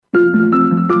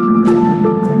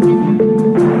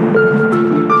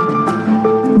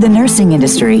The nursing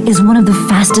industry is one of the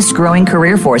fastest growing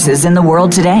career forces in the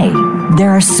world today.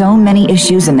 There are so many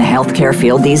issues in the healthcare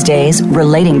field these days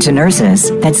relating to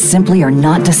nurses that simply are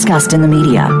not discussed in the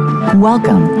media.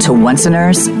 Welcome to Once a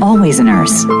Nurse, Always a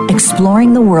Nurse,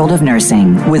 exploring the world of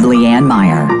nursing with Leanne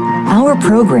Meyer. Our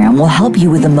program will help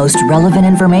you with the most relevant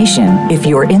information if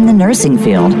you are in the nursing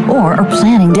field or are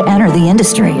planning to enter the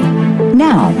industry.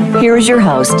 Now, here is your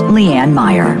host, Leanne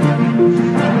Meyer.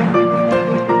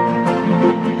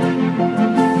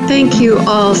 Thank you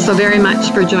all so very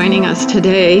much for joining us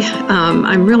today.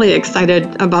 I'm really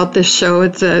excited about this show.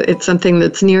 It's something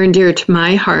that's near and dear to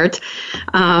my heart.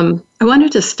 I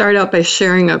wanted to start out by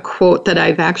sharing a quote that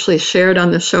I've actually shared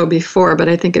on the show before, but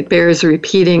I think it bears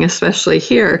repeating, especially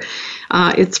here.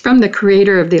 It's from the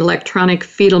creator of the electronic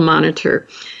fetal monitor.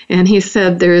 And he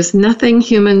said, "There is nothing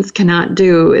humans cannot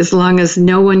do as long as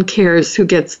no one cares who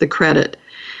gets the credit."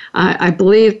 I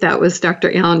believe that was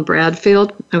Dr. Alan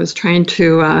Bradfield. I was trying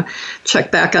to check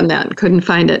back on that and couldn't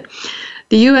find it.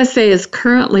 The USA is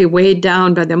currently weighed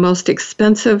down by the most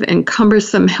expensive and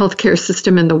cumbersome healthcare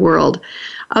system in the world.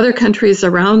 Other countries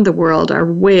around the world are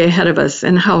way ahead of us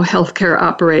in how healthcare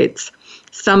operates,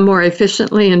 some more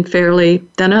efficiently and fairly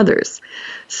than others.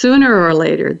 Sooner or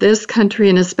later, this country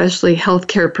and especially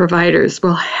healthcare providers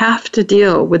will have to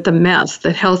deal with the mess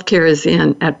that healthcare is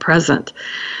in at present.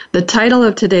 The title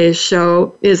of today's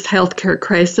show is Healthcare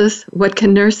Crisis: What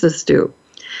Can Nurses Do?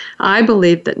 I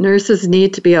believe that nurses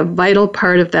need to be a vital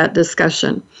part of that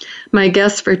discussion. My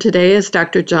guest for today is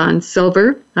Dr. John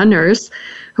Silver, a nurse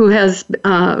who has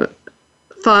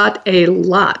thought a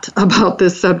lot about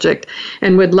this subject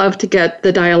and would love to get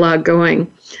the dialogue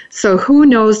going. So who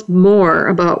knows more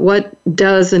about what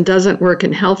does and doesn't work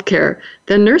in healthcare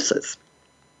than nurses?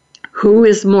 Who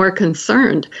is more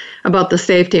concerned about the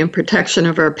safety and protection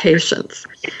of our patients?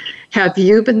 Have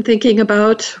you been thinking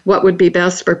about what would be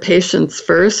best for patients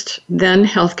first, then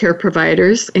healthcare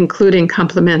providers, including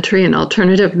complementary and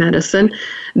alternative medicine,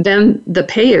 then the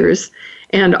payers,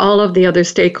 and all of the other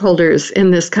stakeholders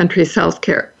in this country's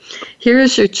healthcare? Here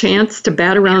is your chance to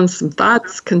bat around some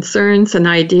thoughts, concerns, and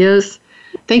ideas.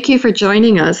 Thank you for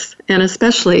joining us, and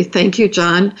especially thank you,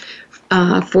 John,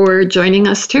 for joining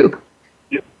us too.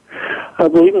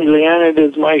 Believe me, Leanne, it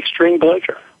is my extreme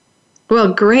pleasure.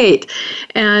 Well, great.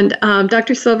 And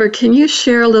Dr. Silver, can you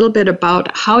share a little bit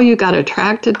about how you got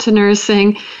attracted to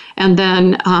nursing and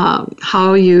then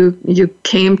how you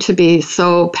came to be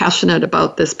so passionate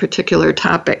about this particular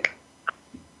topic?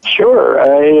 Sure.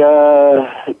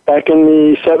 I back in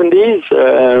the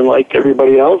 70s, like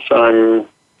everybody else, I'm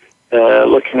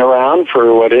looking around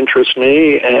for what interests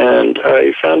me, and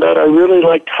I found out I really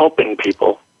liked helping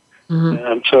people. Mm-hmm.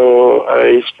 And so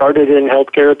I started in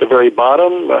healthcare at the very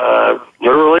bottom,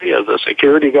 literally as a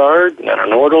security guard and then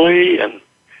an orderly, and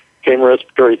became a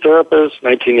respiratory therapist.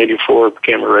 1984,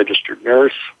 became a registered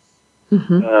nurse.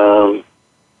 Mm-hmm.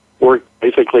 Worked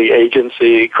basically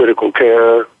agency, critical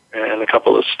care, in a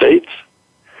couple of states.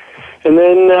 And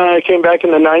then I came back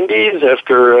in the 90s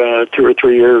after 2 or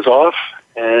 3 years off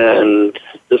and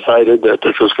decided that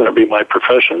this was going to be my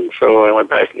profession. So I went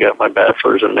back and got my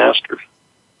bachelor's and master's.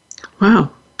 Wow.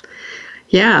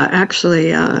 Yeah,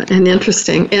 actually, and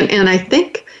interesting. And I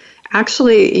think,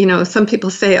 actually, some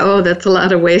people say, oh, that's a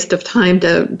lot of waste of time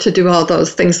to do all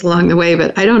those things along the way,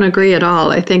 but I don't agree at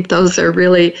all. I think those are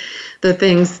really the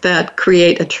things that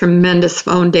create a tremendous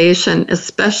foundation,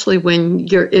 especially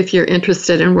if you're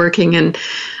interested in working in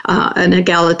an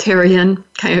egalitarian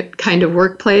kind of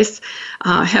workplace.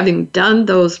 Having done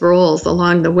those roles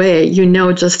along the way, you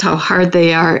know just how hard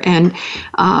they are and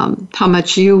how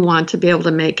much you want to be able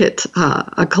to make it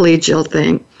a collegial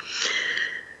thing.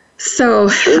 So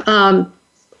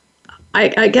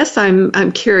I guess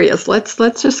I'm curious.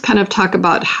 Let's just kind of talk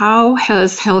about how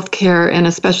has healthcare and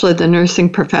especially the nursing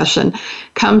profession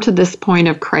come to this point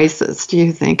of crisis, do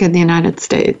you think, in the United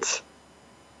States?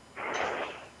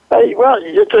 Well,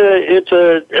 it's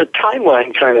a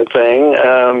timeline kind of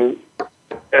thing.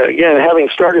 Again, having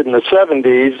started in the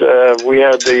 70s, we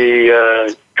had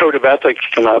the Code of Ethics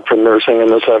come out from nursing in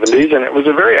the 70s, and it was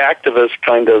a very activist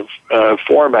kind of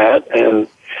format. And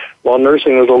while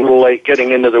nursing was a little late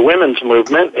getting into the women's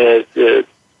movement, it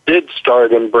did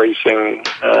start embracing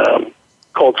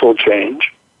cultural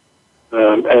change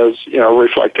as,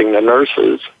 reflecting the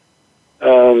nurses.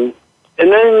 And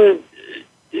then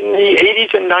in the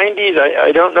 80s and 90s,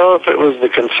 I don't know if it was the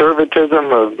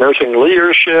conservatism of nursing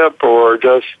leadership or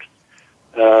just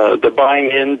the buying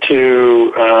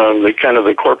into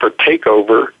the corporate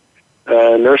takeover.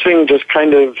 Nursing just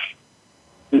kind of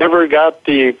never got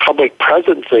the public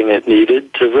presencing it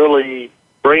needed to really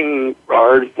bring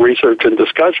our research and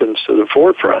discussions to the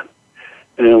forefront.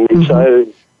 And we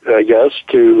decided, I guess,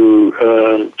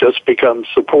 to just become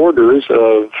supporters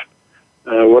of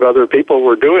what other people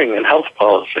were doing in health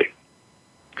policy.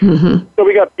 So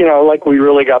we got, like we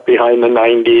really got behind the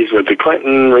 90s with the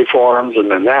Clinton reforms,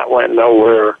 and then that went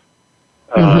nowhere.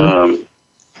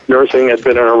 Nursing had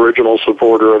been an original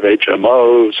supporter of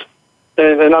HMOs.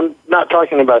 And I'm not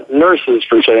talking about nurses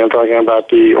per se, I'm talking about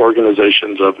the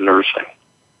organizations of nursing.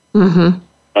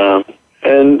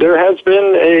 And there has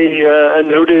been a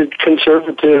noted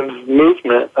conservative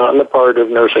movement on the part of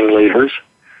nursing leaders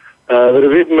that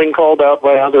have even been called out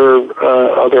by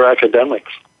other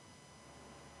academics.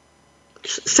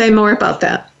 Say more about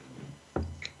that.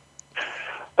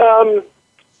 Well,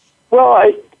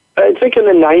 I think in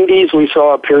the 90s we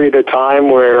saw a period of time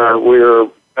where we were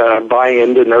buying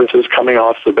into nurses coming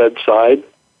off the bedside.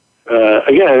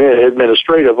 Again,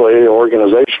 administratively,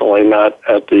 organizationally, not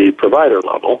at the provider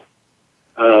level.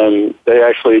 They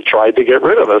actually tried to get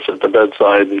rid of us at the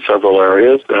bedside in several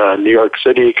areas. New York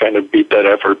City kind of beat that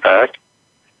effort back.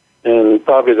 And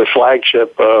probably the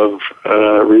flagship of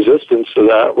resistance to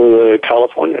that were the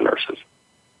California nurses.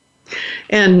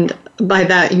 And by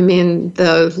that, you mean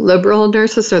the liberal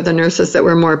nurses or the nurses that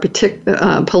were more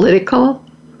political?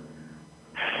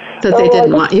 That they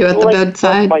didn't want you at the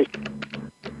bedside?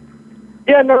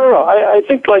 No. I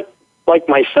think like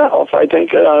myself, I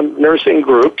think nursing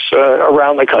groups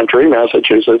around the country,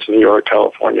 Massachusetts, New York,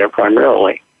 California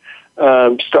primarily,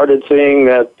 started seeing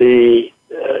that the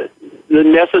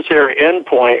necessary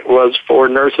endpoint was for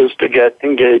nurses to get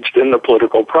engaged in the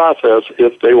political process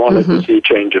if they wanted to see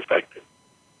change effected.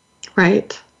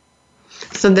 Right.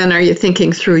 So then are you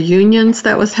thinking through unions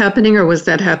that was happening, or was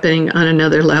that happening on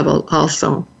another level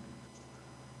also?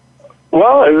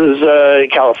 Well, it was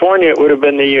California. It would have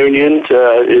been the unions.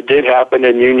 It did happen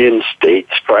in union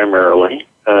states primarily,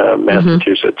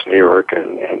 Massachusetts, New York,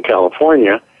 and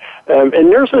California. And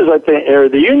nurses, I think, or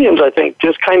the unions, I think,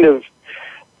 just kind of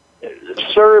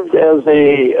served as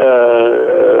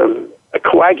a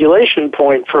coagulation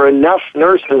point for enough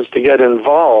nurses to get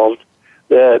involved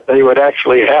that they would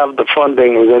actually have the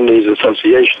funding within these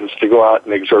associations to go out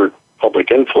and exert public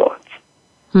influence.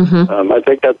 I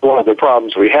think that's one of the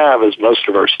problems we have is most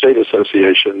of our state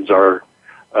associations are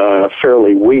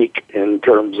fairly weak in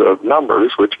terms of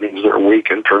numbers, which means they're weak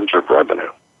in terms of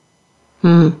revenue.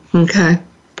 Okay.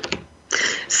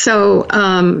 So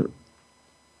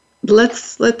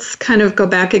let's kind of go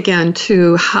back again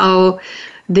to how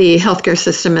the healthcare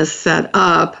system is set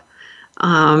up.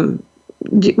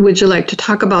 Would you like to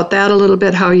talk about that a little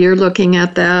bit, how you're looking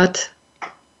at that?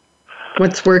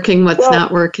 What's working, what's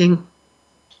not working?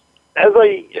 As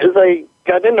I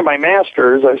got into my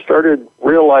master's, I started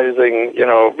realizing,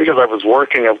 because I was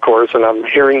working, of course, and I'm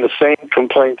hearing the same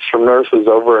complaints from nurses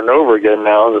over and over again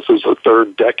now. This is the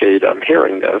third decade I'm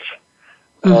hearing this.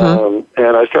 And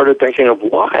I started thinking of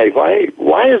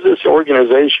why is this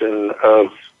organization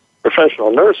of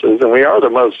professional nurses, and we are the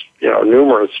most,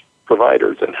 numerous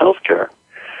providers in healthcare,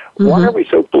 why are we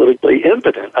so politically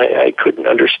impotent? I couldn't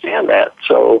understand that.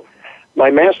 So my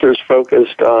master's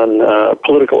focused on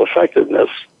political effectiveness,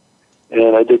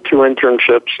 and I did 2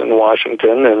 internships in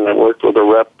Washington, and I worked with a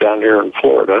rep down here in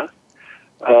Florida.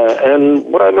 And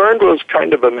what I learned was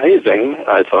kind of amazing,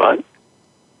 I thought,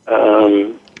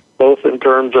 both in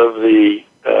terms of the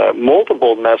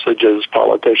multiple messages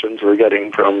politicians were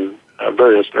getting from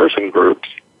various nursing groups,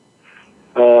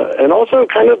 and also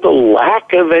kind of the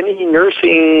lack of any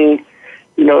nursing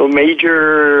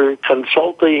major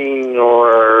consulting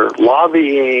or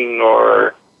lobbying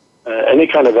or any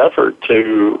kind of effort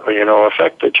to,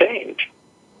 affect the change.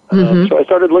 So I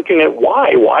started looking at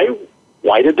why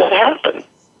did that happen?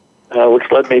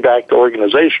 Which led me back to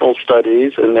organizational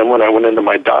studies. And then when I went into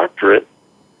my doctorate,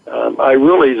 I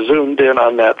really zoomed in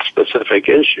on that specific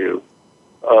issue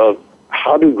of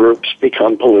how do groups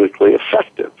become politically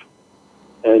effective?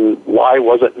 And why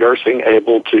wasn't nursing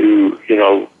able to,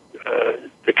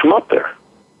 to come up there?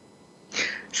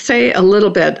 Say a little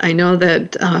bit. I know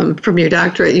that from your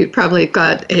doctorate, you probably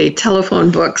got a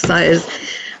telephone book size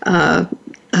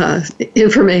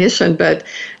information, but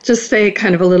just say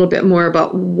kind of a little bit more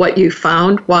about what you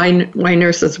found, why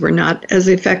nurses were not as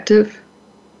effective.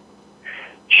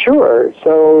 Sure.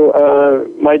 So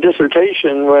my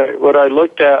dissertation, what I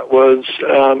looked at was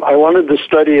I wanted to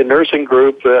study a nursing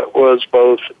group that was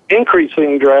both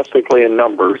increasing drastically in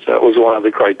numbers. That was one of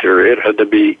the criteria. It had to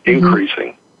be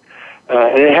increasing.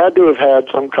 And it had to have had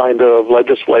some kind of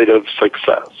legislative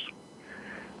success.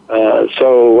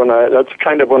 So that's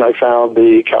kind of when I found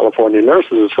the California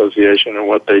Nurses Association and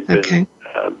what they'd been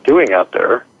doing out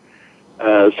there.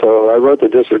 So I wrote the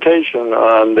dissertation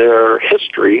on their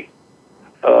history,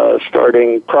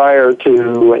 starting prior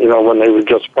to, when they were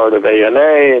just part of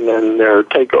ANA, and then their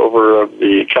takeover of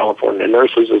the California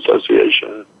Nurses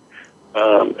Association,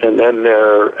 and then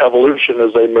their evolution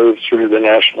as they moved through the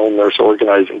National Nurse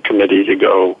Organizing Committee to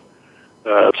go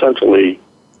essentially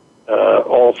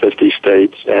all 50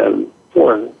 states and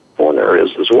foreign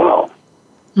areas as well.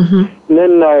 Mm-hmm. And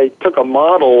then I took a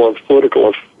model of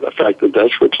political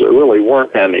effectiveness, which there really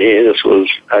weren't any. This was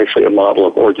actually a model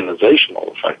of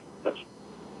organizational effectiveness.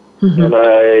 Mm-hmm. And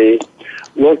I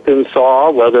looked and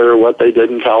saw whether what they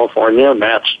did in California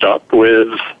matched up with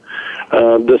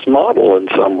this model in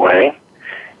some way.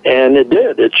 And it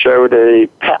did. It showed a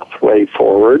pathway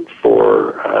forward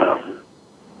for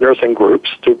nursing groups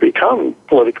to become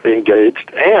politically engaged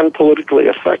and politically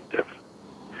effective.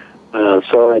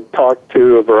 So I talked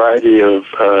to a variety of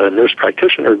nurse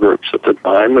practitioner groups at the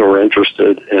time who were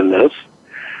interested in this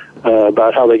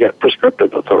about how they get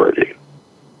prescriptive authority.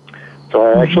 So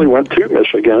I actually went to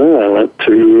Michigan. I went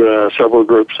to several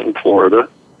groups in Florida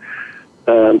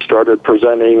and started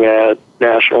presenting at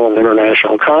national and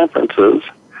international conferences.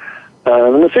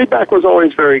 And the feedback was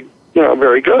always very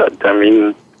good. I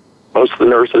mean, most of the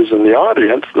nurses in the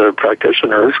audience, the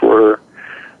practitioners, were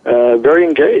very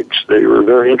engaged. They were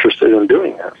very interested in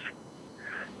doing this.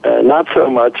 Not so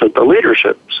much at the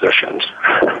leadership sessions.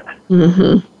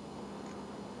 Mm-hmm.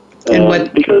 And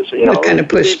what kind of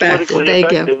pushback did they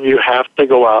give? You have to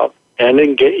go out and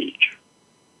engage.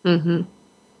 Mm-hmm.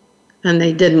 And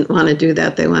they didn't want to do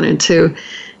that. They wanted to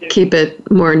keep it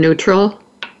more neutral.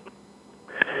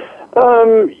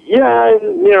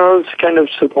 It's kind of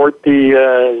support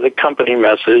the company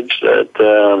message that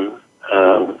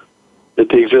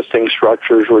the existing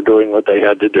structures were doing what they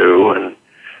had to do, and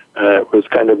it was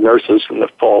kind of nurses in the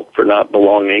fault for not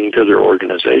belonging to their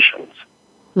organizations.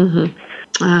 Mm-hmm.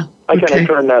 I kind of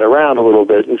turned that around a little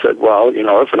bit and said, well,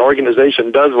 if an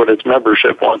organization does what its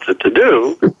membership wants it to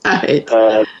do, right.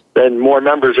 Then more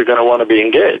members are going to want to be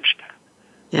engaged.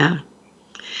 Yeah.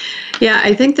 Yeah,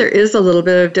 I think there is a little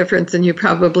bit of difference, and you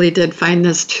probably did find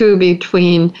this too,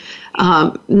 between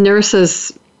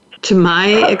nurses, to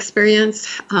my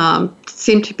experience,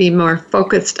 seem to be more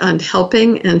focused on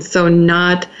helping, and so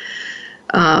not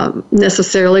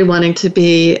necessarily wanting to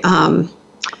be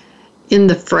in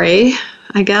the fray,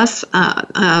 I guess.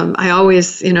 I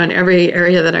always, in every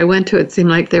area that I went to, it seemed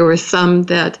like there were some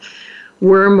that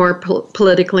were more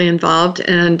politically involved.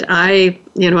 And I,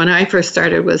 when I first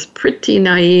started, was pretty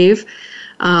naive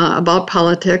about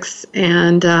politics,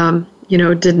 and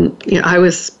I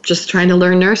was just trying to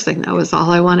learn nursing. That was all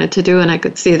I wanted to do, and I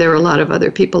could see there were a lot of other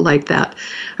people like that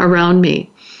around me.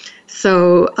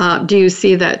 So do you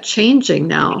see that changing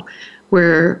now,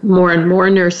 where more and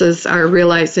more nurses are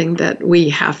realizing that we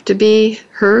have to be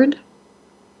heard?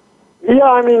 Yeah,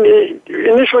 I mean,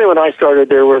 initially when I started,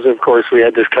 there was, of course, we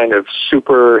had this kind of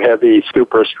super heavy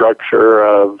superstructure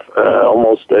of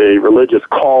almost a religious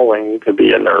calling to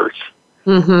be a nurse.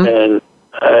 Mm-hmm. And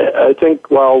I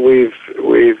think while we've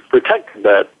protected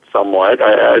that somewhat,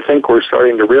 I think we're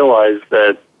starting to realize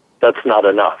that that's not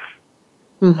enough.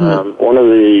 Mm-hmm. One of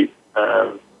the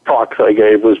talks I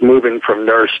gave was moving from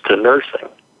nurse to nursing,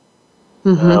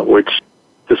 mm-hmm. Which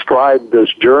described this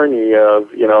journey of,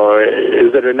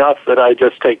 is it enough that I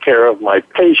just take care of my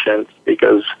patients?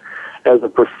 Because as a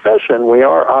profession, we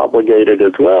are obligated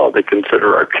as well to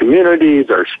consider our communities,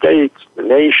 our states, the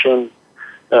nation,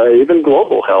 even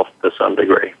global health to some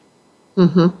degree.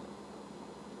 Mm-hmm.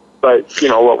 But,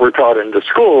 what we're taught in the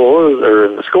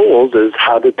schools is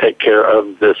how to take care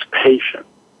of this patient.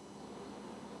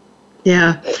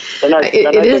 Yeah. And I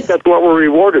think that's what we're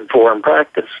rewarded for in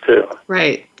practice, too.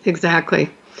 Right, exactly.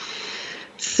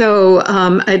 So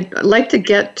I'd like to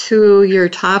get to your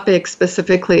topic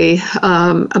specifically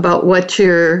about what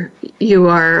you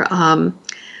are.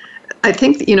 I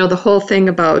think, the whole thing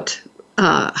about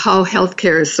how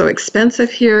healthcare is so expensive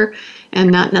here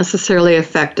and not necessarily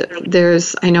effective.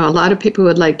 I know a lot of people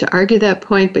would like to argue that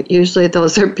point, but usually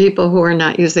those are people who are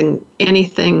not using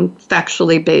anything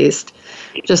factually based,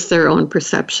 just their own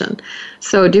perception.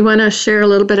 So do you want to share a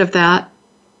little bit of that?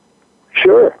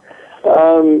 Sure.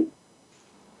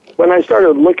 When I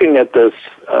started looking at this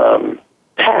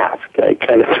task, I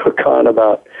kind of took on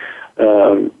about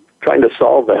trying to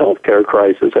solve the healthcare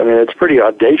crisis. I mean, it's pretty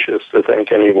audacious to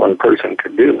think any one person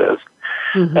could do this.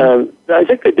 Mm-hmm. I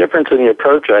think the difference in the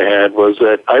approach I had was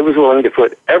that I was willing to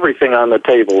put everything on the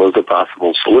table as a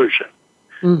possible solution,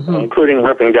 mm-hmm. Including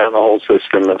ripping down the whole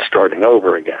system and starting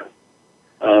over again.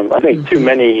 I think too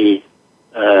many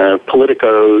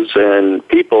politicos and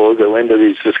people go into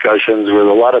these discussions with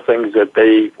a lot of things that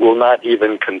they will not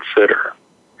even consider.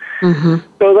 Mm-hmm.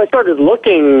 So as I started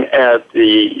looking at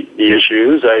the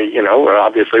issues,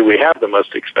 obviously we have the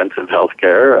most expensive health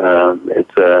care.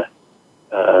 It's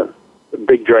a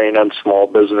big drain on small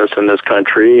business in this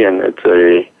country, and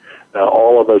it's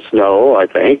all of us know, I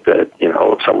think, that,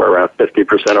 somewhere around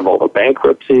 50% of all the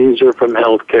bankruptcies are from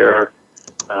health care.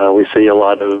 We see a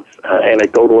lot of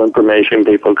anecdotal information,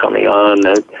 people coming on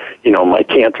that, my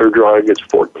cancer drug is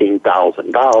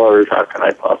 $14,000. How can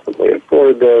I possibly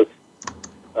afford this?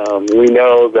 We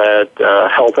know that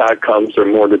health outcomes are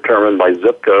more determined by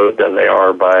zip code than they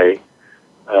are by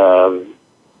the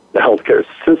healthcare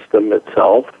system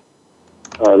itself.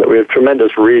 That we have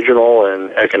tremendous regional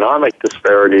and economic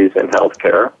disparities in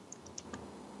healthcare.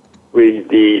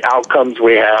 The outcomes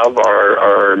we have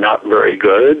are not very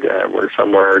good. We're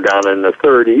somewhere down in the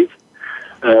 30s,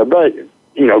 but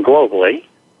globally.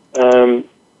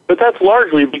 But that's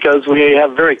largely because we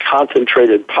have very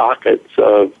concentrated pockets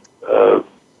of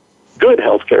good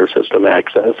healthcare system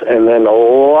access, and then a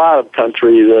lot of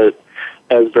countries that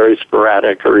has very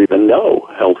sporadic or even no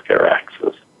healthcare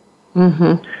access.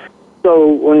 Mm-hmm. So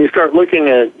when you start looking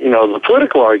at, the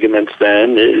political arguments,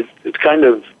 then it's kind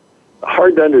of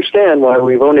hard to understand why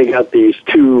we've only got these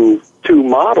two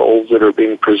models that are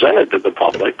being presented to the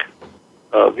public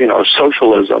of,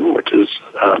 socialism, which is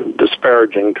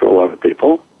disparaging to a lot of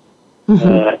people,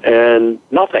 mm-hmm. And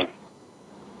nothing.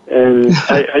 And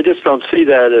I just don't see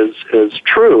that as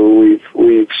true.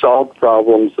 We've solved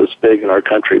problems this big in our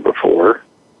country before,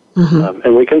 mm-hmm.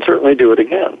 And we can certainly do it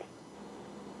again.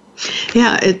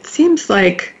 Yeah, it seems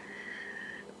like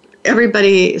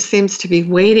everybody seems to be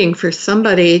waiting for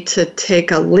somebody to take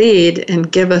a lead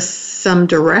and give us some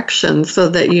direction so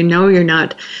that you're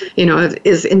not,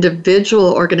 as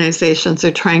individual organizations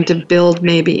are trying to build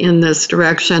maybe in this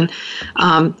direction,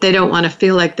 they don't want to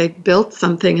feel like they built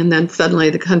something and then suddenly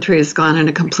the country has gone in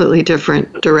a completely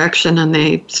different direction and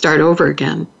they start over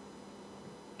again.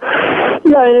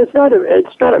 Yeah, and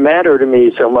it's not a matter to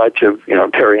me so much of,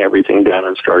 tearing everything down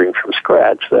and starting from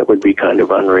scratch. That would be kind of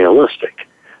unrealistic.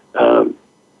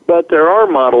 But there are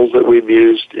models that we've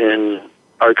used in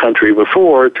our country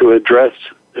before to address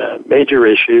major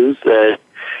issues that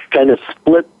kind of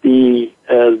split the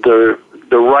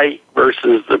right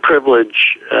versus the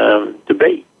privilege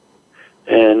debate.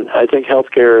 And I think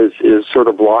healthcare is sort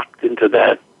of locked into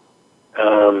that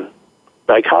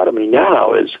dichotomy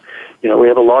now. We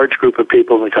have a large group of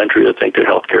people in the country that think that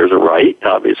healthcare is a right.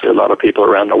 Obviously, a lot of people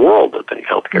around the world that think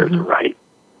healthcare mm-hmm. is a right.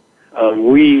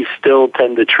 We still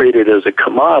tend to treat it as a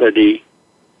commodity,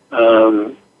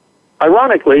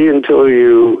 ironically, until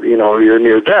you're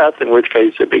near death, in which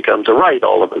case it becomes a right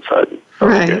all of a sudden. So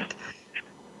right.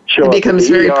 It becomes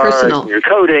very personal. You're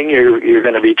coding, you're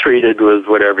going to be treated with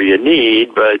whatever you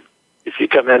need, but if you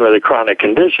come in with a chronic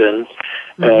condition,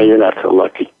 mm-hmm. You're not so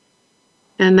lucky.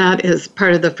 And that is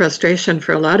part of the frustration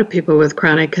for a lot of people with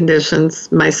chronic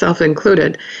conditions, myself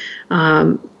included,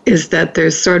 is that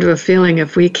there's sort of a feeling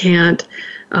if we can't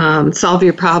solve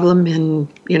your problem in,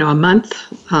 a month,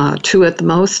 2 at the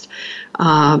most,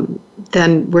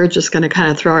 then we're just going to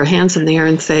kind of throw our hands in the air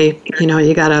and say,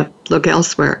 you got to look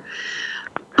elsewhere.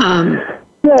 Yeah,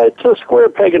 it's a square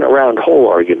peg in a round hole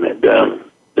argument. The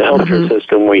healthcare mm-hmm.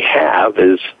 system we have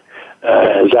has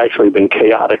actually been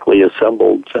chaotically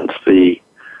assembled since the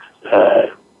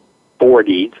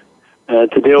 40s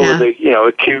to deal with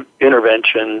acute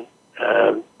intervention,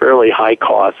 fairly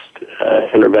high-cost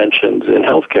interventions in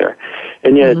healthcare.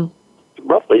 And yet, mm-hmm.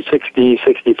 roughly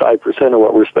 65% of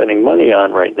what we're spending money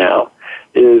on right now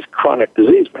is chronic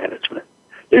disease management,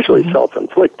 usually mm-hmm.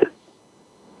 self-inflicted.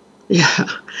 Yeah,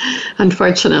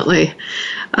 unfortunately.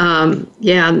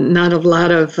 Not a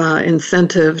lot of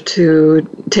incentive to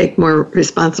take more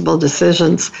responsible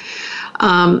decisions.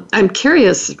 I'm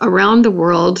curious, around the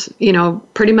world,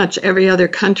 pretty much every other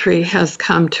country has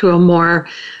come to a more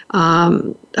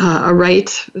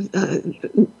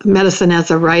medicine as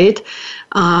a right.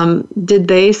 Did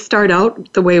they start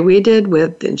out the way we did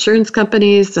with insurance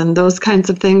companies and those kinds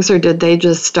of things, or did they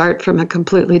just start from a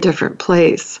completely different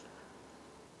place?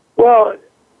 Well,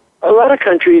 a lot of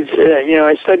countries,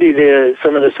 I studied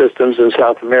some of the systems in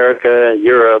South America,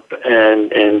 Europe,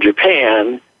 and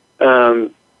Japan.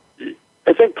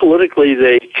 I think politically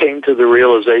they came to the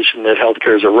realization that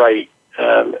healthcare is a right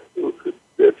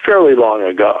fairly long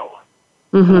ago.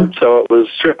 Mm-hmm. So it was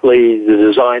strictly the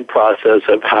design process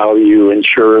of how you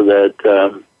ensure that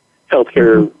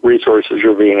healthcare mm-hmm. resources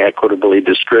are being equitably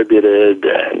distributed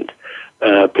and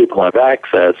people have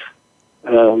access.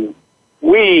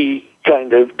 We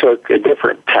kind of took a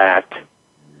different tact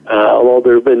although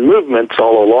there have been movements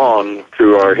all along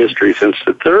through our history since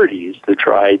the 30s to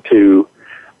try to,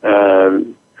 I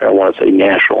don't want to say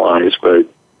nationalize, but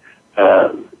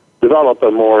develop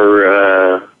a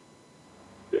more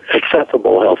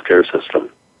accessible healthcare system.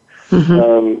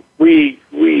 Mm-hmm.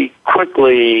 We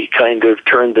quickly kind of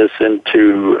turned this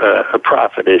into a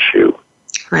profit issue.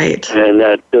 Right. And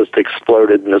that just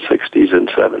exploded in the 60s and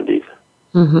 70s.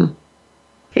 Mm-hmm.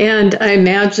 And I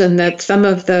imagine that some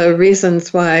of the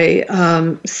reasons why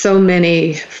so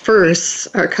many firsts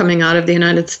are coming out of the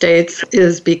United States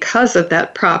is because of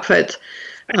that profit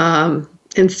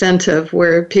incentive,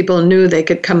 where people knew they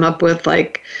could come up with,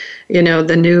 like,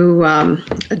 the new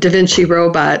Da Vinci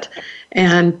robot,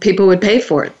 and people would pay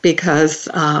for it because,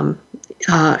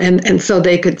 and so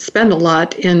they could spend a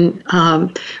lot in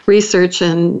research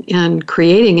and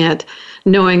creating it,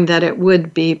 knowing that it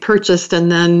would be purchased,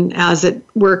 and then as it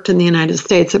worked in the United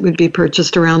States, it would be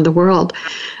purchased around the world.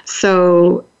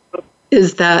 So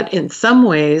is that in some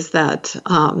ways that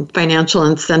financial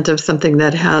incentive something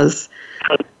that has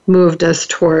moved us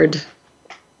toward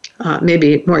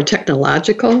maybe more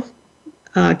technological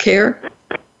care?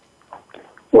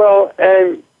 Well,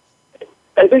 I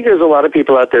think there's a lot of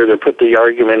people out there that put the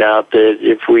argument out that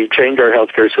if we change our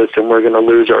healthcare system, we're going to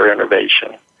lose our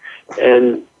innovation.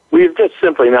 And we've just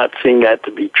simply not seen that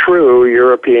to be true.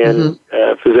 European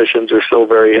physicians are still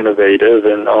very innovative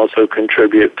and also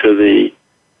contribute to the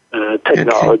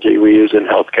technology we use in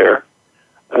healthcare.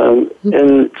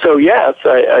 And so, yes,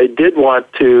 I did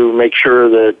want to make sure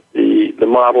that the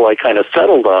model I kind of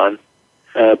settled on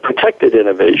protected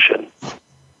innovation.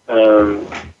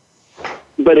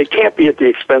 But it can't be at the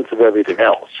expense of everything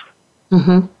else.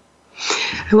 Mm-hmm.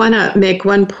 I want to make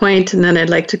one point, and then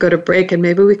I'd like to go to break, and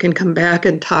maybe we can come back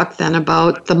and talk then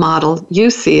about the model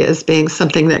you see as being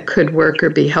something that could work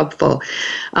or be helpful.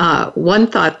 One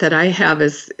thought that I have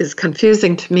is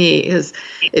confusing to me is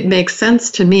it makes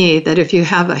sense to me that if you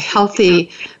have a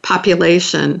healthy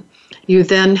population, you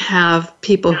then have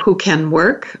people who can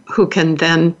work, who can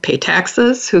then pay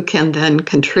taxes, who can then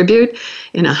contribute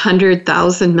in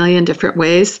 100,000 million different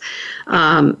ways,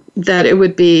 that it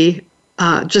would be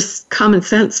just common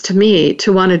sense to me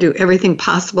to want to do everything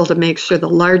possible to make sure the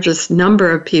largest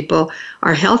number of people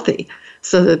are healthy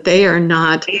so that they are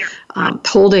not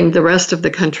holding the rest of the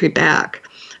country back.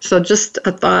 So just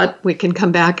a thought, we can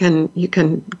come back and you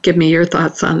can give me your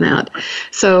thoughts on that.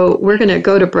 So we're going to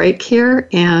go to break here.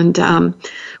 And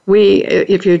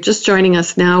if you're just joining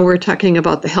us now, we're talking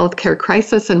about the healthcare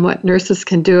crisis and what nurses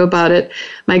can do about it.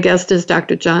 My guest is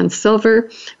Dr. John Silver,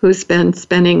 who's been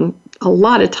spending a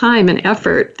lot of time and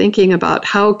effort thinking about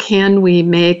how can we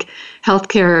make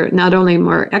healthcare not only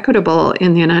more equitable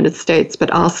in the United States,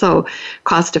 but also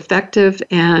cost effective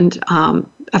and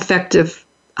effective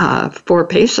for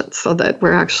patients so that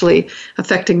we're actually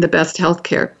affecting the best health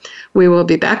care. We will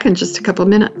be back in just a couple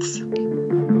minutes.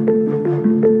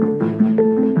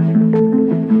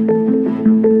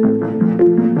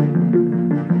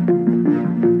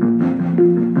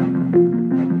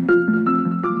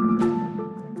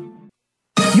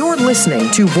 You're listening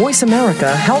to Voice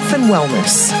America Health and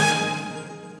Wellness.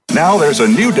 Now there's a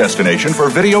new destination for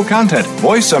video content,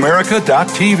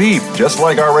 voiceamerica.tv. Just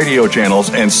like our radio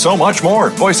channels and so much more.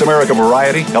 Voice America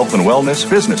Variety, Health and Wellness,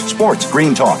 Business, Sports,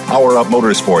 Green Talk, Power Up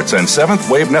Motorsports, and Seventh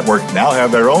Wave Network now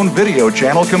have their own video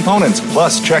channel components.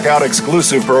 Plus, check out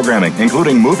exclusive programming,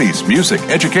 including movies, music,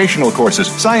 educational courses,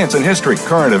 science and history,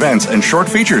 current events, and short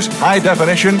features.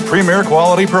 High-definition, premier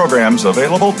quality programs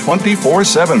available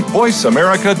 24/7.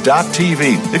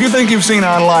 VoiceAmerica.tv. If you think you've seen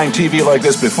online TV like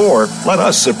this before, let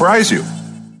us surprise you.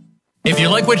 If you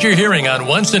like what you're hearing on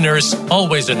Once a Nurse,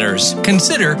 Always a Nurse,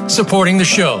 consider supporting the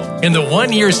show. In the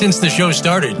 1 year since the show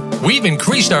started, we've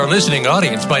increased our listening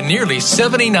audience by nearly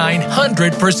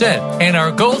 7,900%, and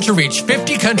our goal to reach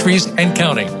 50 countries and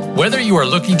counting. Whether you are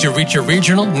looking to reach a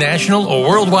regional, national, or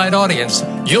worldwide audience,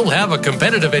 you'll have a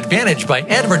competitive advantage by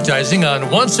advertising on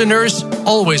Once a Nurse,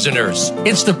 Always a Nurse.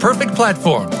 It's the perfect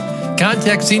platform.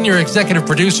 Contact Senior Executive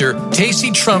Producer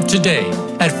Tacey Trump today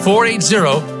at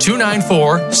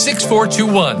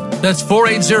 480-294-6421. That's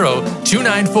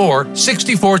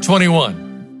 480-294-6421.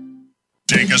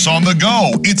 Take us on the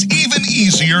go. It's even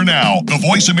easier now. The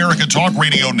Voice America Talk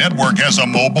Radio Network has a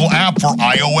mobile app for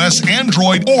iOS,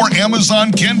 Android, or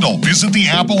Amazon Kindle. Visit the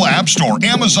Apple App Store,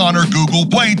 Amazon, or Google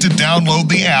Play to download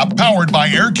the app powered by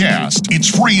Aircast. It's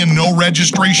free and no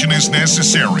registration is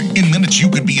necessary. In minutes, you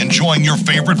could be enjoying your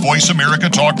favorite Voice America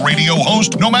Talk Radio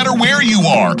host no matter where you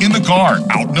are, in the car,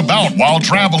 out and about, while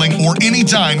traveling, or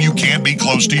anytime you can't be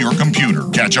close to your computer.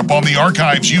 Catch up on the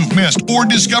archives you've missed or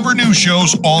discover new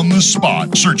shows on the spot.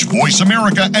 spot. Search Voice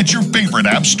America at your favorite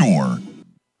app store.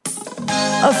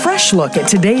 A fresh look at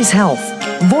today's health.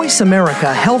 Voice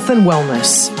America Health and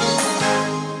Wellness.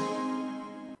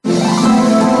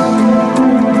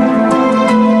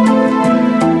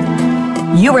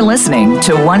 You are listening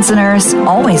to Once a Nurse,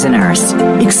 Always a Nurse,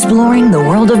 exploring the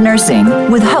world of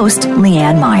nursing with host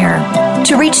Leanne Meyer.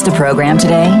 To reach the program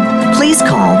today, please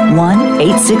call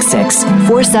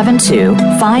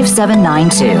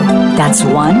 1-866-472-5792. That's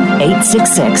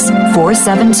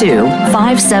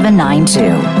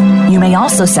 1-866-472-5792. You may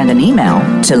also send an email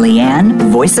to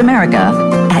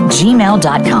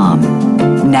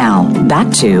leannevoiceamerica@gmail.com. Now,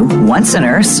 back to Once a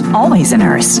Nurse, Always a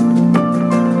Nurse.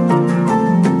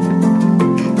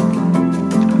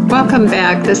 Welcome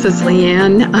back. This is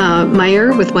Leanne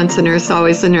Meyer with Once a Nurse,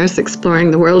 Always a Nurse,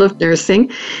 exploring the world of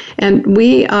nursing. And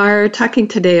we are talking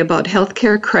today about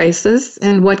healthcare crisis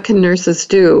and what can nurses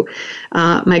do.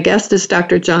 My guest is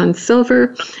Dr. John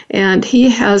Silver, and he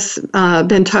has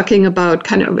been talking about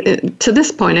to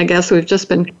this point, I guess we've just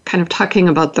been kind of talking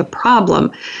about the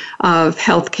problem of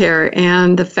healthcare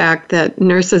and the fact that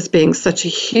nurses being such a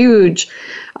huge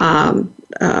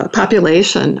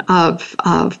population of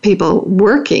people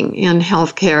working in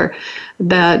healthcare,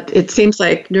 that it seems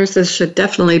like nurses should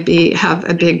definitely have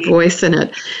a big voice in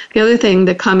it. The other thing,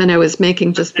 the comment I was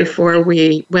making just before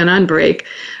we went on break,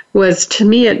 was to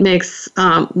me it makes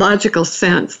logical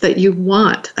sense that you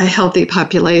want a healthy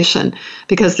population,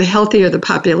 because the healthier the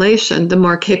population, the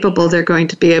more capable they're going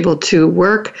to be able to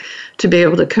work, to be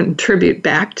able to contribute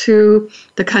back to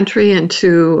the country and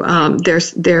to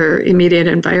their immediate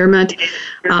environment.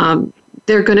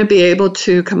 They're going to be able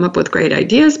to come up with great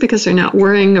ideas because they're not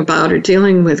worrying about or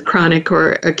dealing with chronic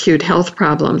or acute health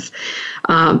problems.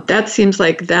 That seems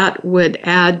like that would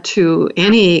add to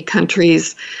any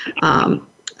country's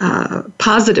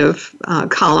positive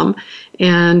column.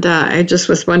 And I just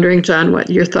was wondering, John,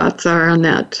 what your thoughts are on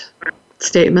that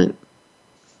statement.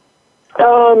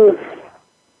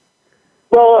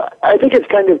 Well, I think it's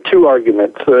kind of two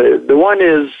arguments. The one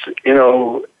is,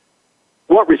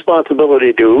 what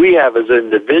responsibility do we have as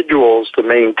individuals to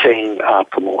maintain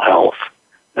optimal health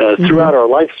throughout our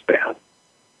lifespan?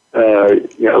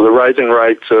 The rising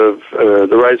rates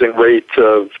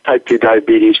of type 2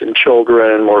 diabetes in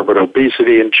children, morbid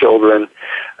obesity in children.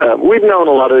 We've known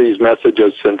a lot of these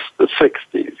messages since the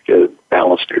 60s. Get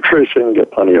balanced nutrition, get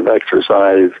plenty of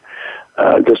exercise,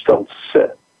 just don't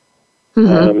sit.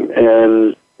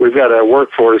 And we've got a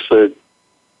workforce that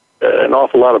an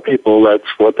awful lot of people, that's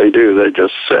what they do. They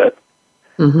just sit.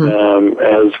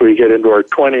 As we get into our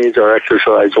 20s, our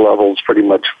exercise levels pretty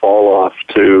much fall off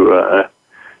to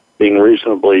being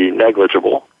reasonably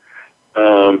negligible.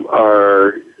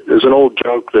 There's an old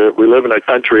joke that we live in a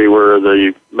country where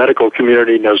the medical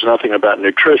community knows nothing about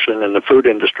nutrition and the food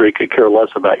industry could care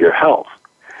less about your health.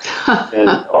 And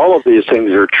all of these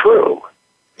things are true.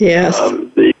 Yes.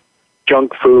 The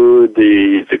junk food,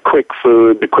 the quick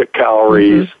food, the quick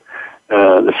calories,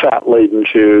 the fat-laden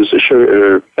foods, the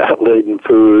fat-laden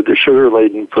food, the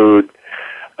sugar-laden food.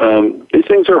 These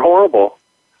things are horrible.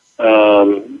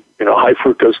 High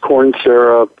fructose corn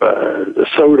syrup, the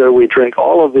soda we drink,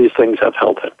 all of these things have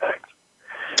health impacts.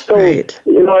 So,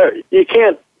 you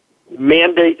can't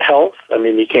mandate health. I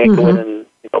mean, you can't go in and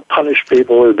punish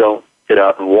people who don't get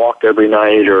out and walk every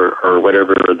night or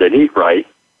whatever, or they eat right.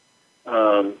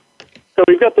 So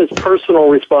we've got this personal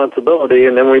responsibility,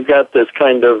 and then we've got this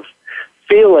kind of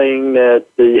feeling that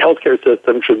the healthcare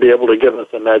system should be able to give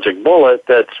us a magic bullet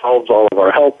that solves all of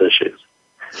our health issues.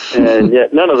 And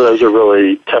yet none of those are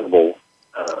really tenable.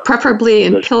 Preferably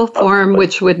in pill form,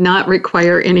 which would not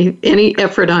require any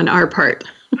effort on our part.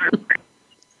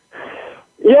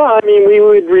 Yeah, I mean, we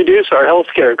would reduce our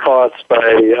healthcare costs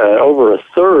by over a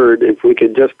third if we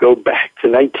could just go back to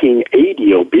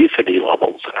 1980 obesity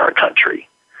levels in our country.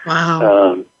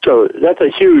 Wow. So that's a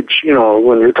huge,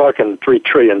 when you're talking $3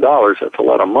 trillion, that's a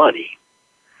lot of money.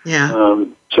 Yeah.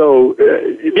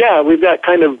 We've got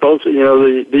kind of both,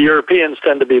 the Europeans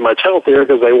tend to be much healthier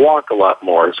because they walk a lot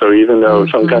more. So even though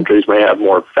some countries may have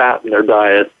more fat in their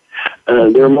diet,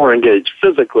 they're more engaged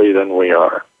physically than we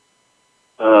are.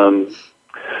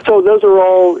 So those are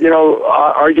all,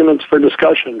 arguments for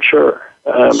discussion, sure.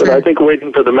 But I think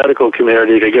waiting for the medical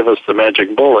community to give us the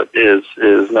magic bullet is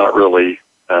not really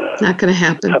not going to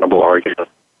happen. A tenable argument.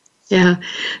 Yeah.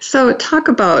 So talk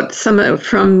about from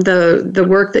the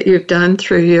work that you've done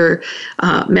through your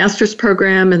master's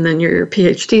program and then your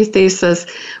PhD thesis.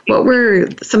 What were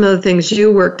some of the things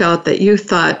you worked out that you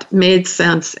thought made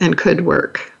sense and could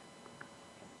work?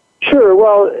 Sure.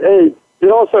 Well,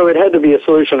 it had to be a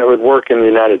solution that would work in the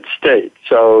United States.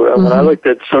 So when I looked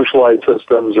at socialized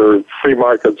systems or free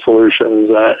market solutions,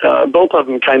 both of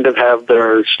them kind of have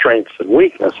their strengths and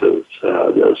weaknesses.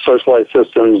 The socialized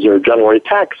systems are generally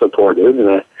tax supported,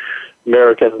 and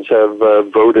Americans have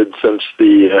voted since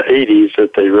the 80s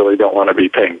that they really don't want to be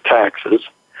paying taxes.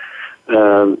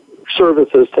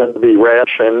 Services tend to be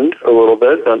rationed a little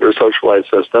bit under socialized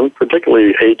systems,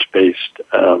 particularly age-based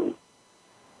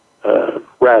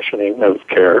rationing of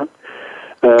care.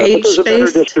 But there's a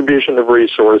better distribution of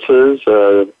resources.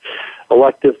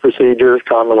 Elective procedures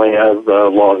commonly have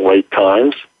long wait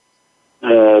times,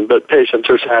 but patients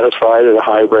are satisfied at a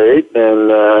high rate, and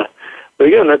but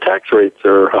again, the tax rates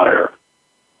are higher.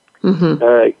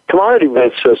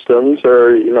 Commodity-based systems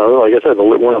are, like I said,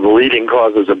 one of the leading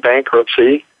causes of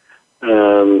bankruptcy.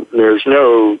 There's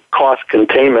no cost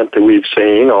containment that we've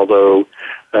seen, although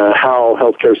how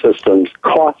healthcare systems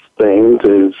cost things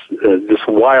is just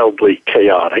wildly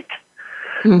chaotic,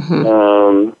 which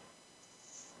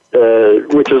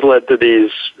has led to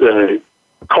these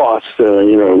costs,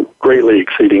 greatly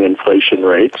exceeding inflation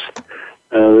rates.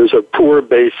 There's a poor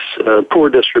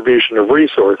distribution of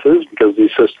resources because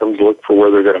these systems look for where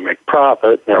they're going to make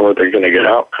profit, not where they're going to get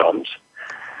outcomes.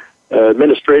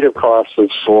 Administrative costs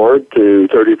have soared to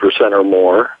 30% or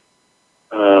more.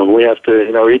 We have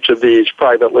to, each of these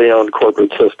privately owned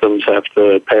corporate systems have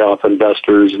to pay off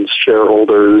investors and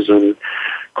shareholders and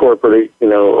corporate,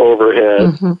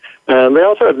 overhead. They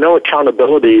also have no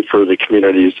accountability for the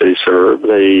communities they serve.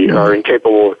 They are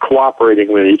incapable of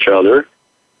cooperating with each other.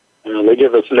 They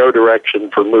give us no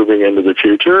direction for moving into the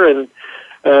future. And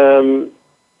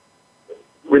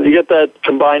when you get that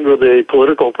combined with a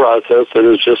political process that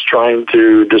is just trying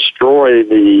to destroy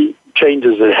the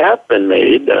changes that have been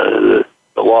made, the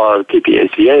law of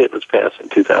PPACA that was passed in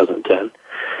 2010,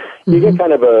 you get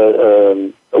kind of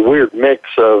a weird mix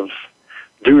of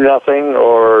do nothing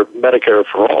or Medicare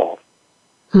for all.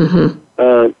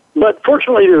 But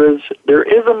fortunately, there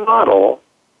is a model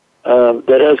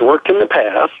that has worked in the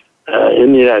past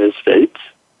in the United States.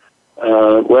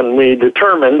 When we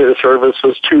determined the service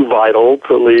was too vital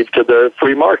to leave to the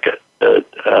free market, that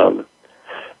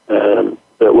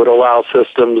would allow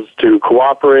systems to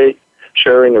cooperate,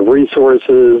 sharing of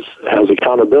resources, has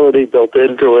accountability built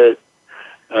into it.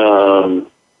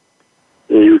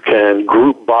 You can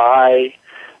group buy,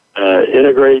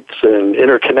 integrates and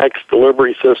interconnects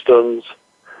delivery systems,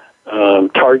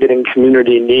 targeting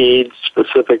community needs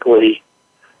specifically,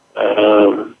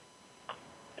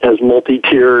 has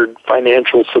multi-tiered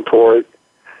financial support,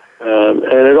 and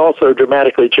it also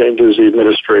dramatically changes the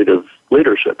administrative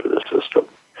leadership of the system.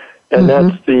 And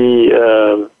that's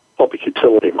the public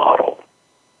utility model.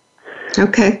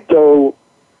 Okay. So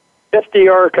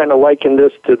FDR kind of likened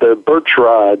this to the birch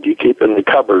rod you keep in the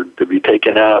cupboard to be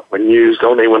taken out when used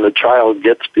only when the child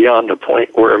gets beyond a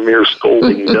point where a mere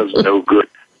scolding does no good.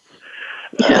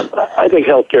 I think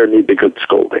healthcare needs a good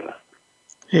scolding.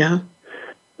 Yeah.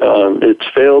 It's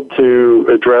failed to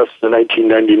address the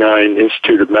 1999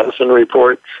 Institute of Medicine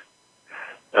reports.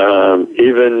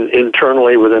 Even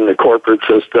internally within the corporate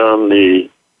system, the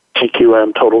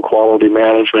TQM, Total Quality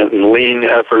Management, and lean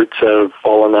efforts have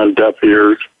fallen on deaf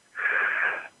ears.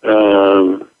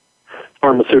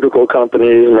 Pharmaceutical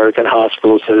companies, American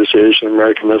Hospital Association,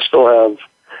 American Med still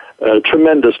have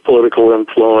tremendous political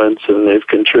influence, and they've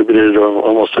contributed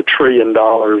almost $1 trillion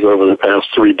over the past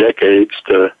 3 decades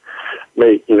to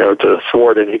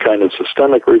thwart any kind of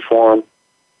systemic reform.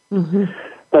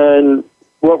 And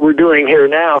what we're doing here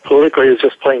now politically is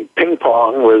just playing ping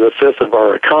pong with 1/5 of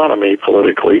our economy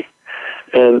politically,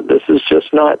 and this is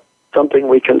just not something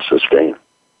we can sustain.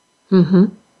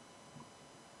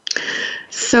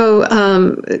 So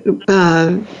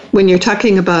when you're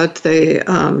talking about the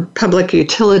public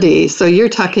utility, so you're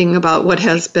talking about what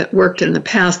has been worked in the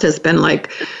past has been like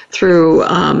through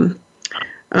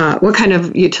what kind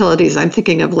of utilities? I'm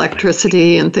thinking of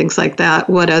electricity and things like that.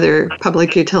 What other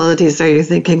public utilities are you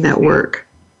thinking that work?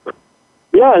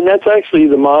 Yeah, and that's actually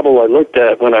the model I looked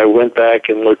at when I went back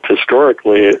and looked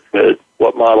historically at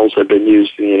what models have been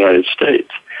used in the United States.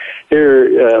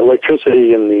 Here,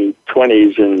 electricity in the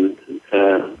 20s and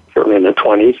certainly in the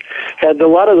 20s had a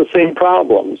lot of the same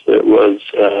problems. It was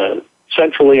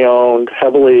centrally owned,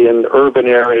 heavily in urban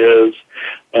areas.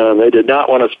 They did not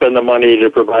want to spend the money to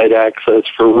provide access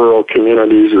for rural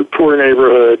communities or poor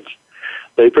neighborhoods.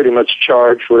 They pretty much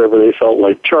charged whatever they felt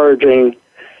like charging,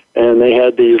 and they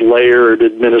had these layered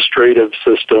administrative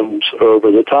systems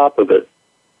over the top of it.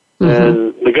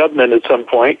 And the government at some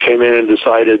point came in and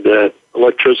decided that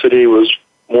electricity was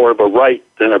more of a right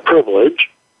than a privilege.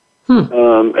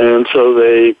 And so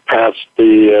they passed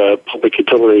the Public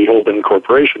Utility Holding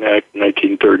Corporation Act in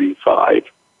 1935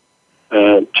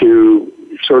 to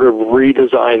sort of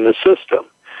redesign the system.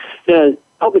 Yeah,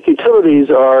 public utilities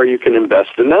you can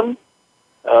invest in them.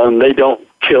 They don't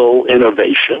kill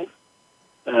innovation.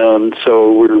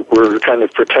 So we're kind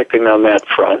of protecting on that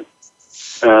front.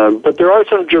 But there are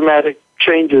some dramatic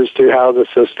changes to how the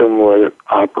system would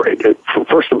operate.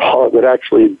 First of all, it would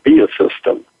actually be a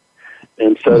system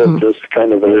instead of just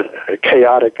kind of a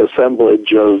chaotic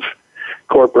assemblage of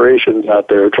corporations out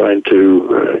there trying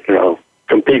to,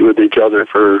 compete with each other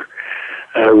for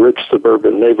rich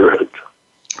suburban neighborhoods.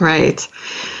 Right.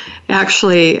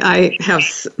 Actually, I have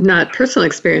not personal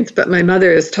experience, but my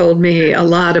mother has told me a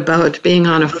lot about being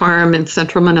on a farm in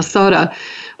central Minnesota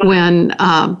when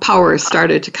power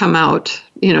started to come out,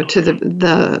 to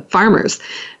the farmers.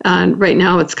 And right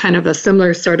now it's kind of a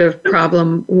similar sort of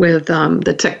problem with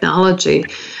the technology,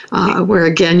 where,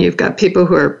 again, you've got people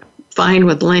who are fine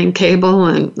with laying cable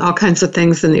and all kinds of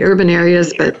things in the urban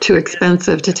areas, but too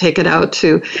expensive to take it out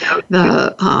to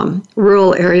the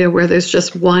rural area where there's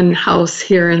just one house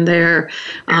here and there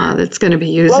that's going to be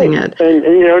using it. And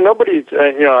nobody's,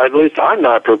 at least I'm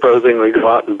not proposing we go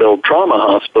out and build trauma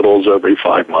hospitals every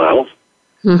 5 miles.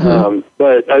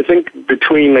 But I think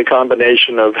between the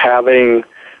combination of having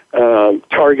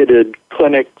targeted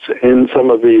clinics in some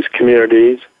of these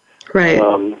communities, right.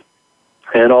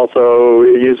 And also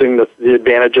using the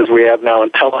advantages we have now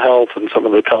in telehealth and some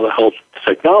of the telehealth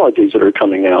technologies that are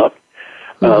coming out,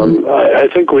 I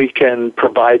think we can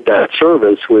provide that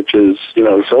service, which is,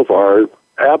 so far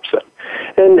absent.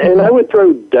 And I would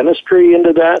throw dentistry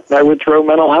into that, and I would throw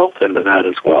mental health into that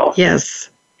as well. Yes.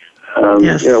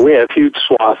 Yes. We have huge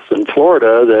swaths in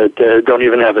Florida that don't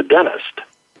even have a dentist.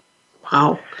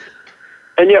 Wow.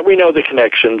 And yet we know the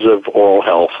connections of oral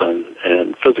health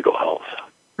and physical health.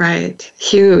 Right.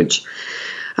 Huge.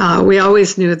 We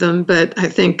always knew them, but I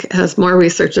think as more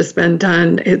research has been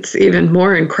done, it's even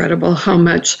more incredible how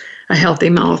much a healthy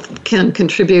mouth can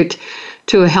contribute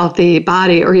to a healthy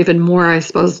body, or even more, I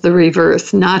suppose, the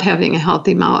reverse. Not having a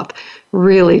healthy mouth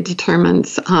really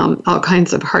determines all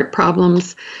kinds of heart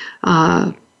problems,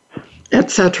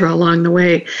 et cetera, along the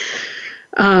way.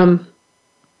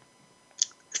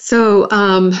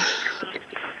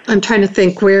 I'm trying to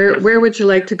think, where would you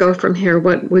like to go from here?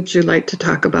 What would you like to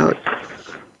talk about?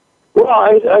 Well,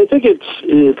 I think it's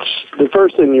the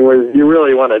first thing you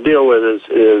really want to deal with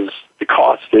is the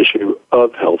cost issue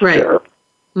of healthcare.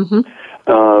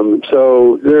 Right.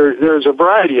 So there's a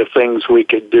variety of things we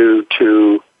could do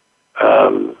to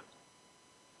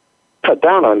cut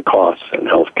down on costs in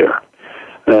healthcare.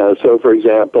 So, for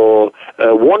example,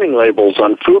 warning labels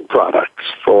on food products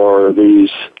for these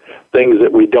things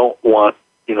that we don't want,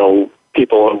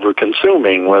 people over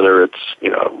consuming, whether it's,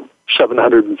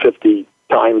 750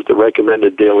 times the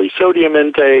recommended daily sodium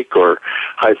intake, or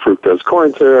high fructose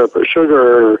corn syrup, or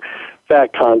sugar, or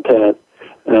fat content.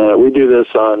 We do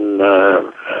this on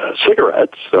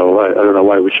cigarettes, so I don't know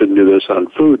why we shouldn't do this on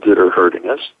foods that are hurting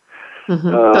us.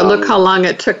 But look how long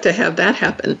it took to have that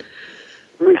happen.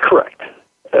 Correct.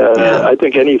 I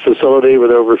think any facility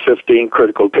with over 15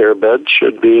 critical care beds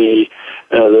should be,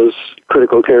 those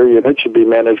critical care units should be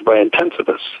managed by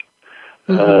intensivists.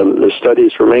 The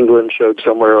studies from England showed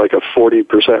somewhere like a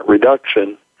 40%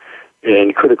 reduction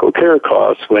in critical care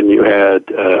costs when you had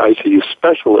ICU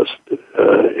specialists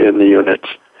in the units,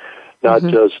 not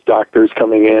just doctors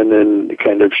coming in and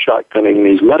kind of shotgunning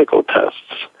these medical tests.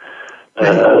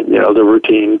 The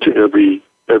routine to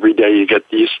every day you get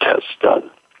these tests done.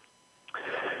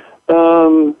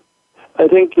 I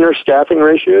think nurse staffing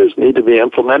ratios need to be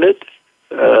implemented.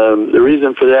 The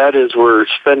reason for that is we're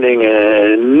spending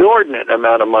an inordinate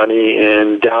amount of money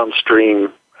in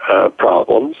downstream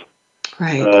problems.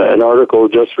 Right. An article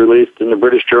just released in the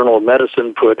British Journal of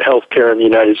Medicine put healthcare in the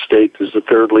United States as the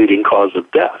third leading cause of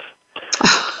death.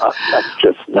 That's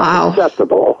just not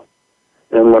acceptable.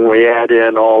 And when we add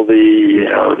in all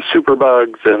the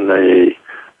superbugs and the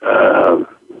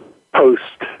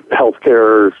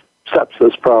post-healthcare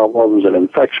sepsis problems and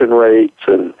infection rates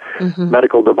and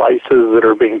medical devices that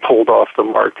are being pulled off the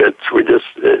markets,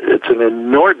 it's an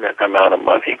inordinate amount of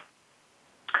money.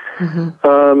 I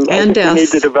think we need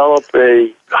to develop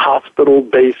a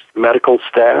hospital-based medical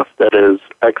staff that is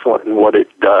excellent in what it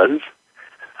does.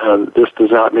 This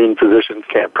does not mean physicians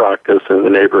can't practice in the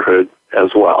neighborhood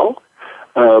as well.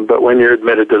 But when you're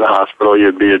admitted to the hospital,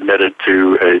 you'd be admitted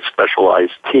to a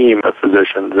specialized team of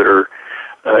physicians that are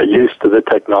used to the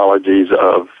technologies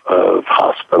of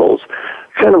hospitals.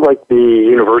 kind of like the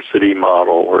university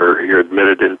model where you're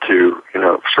admitted into,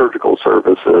 surgical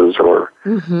services or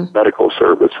medical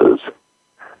services.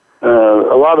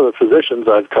 A lot of the physicians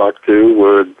I've talked to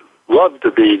would love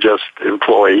to be just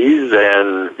employees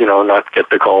and, not get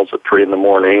the calls at 3 a.m.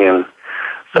 and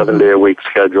 7-day-a-week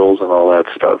schedules and all that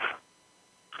stuff.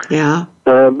 Yeah.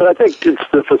 But I think it's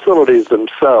the facilities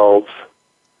themselves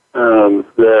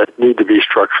that need to be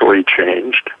structurally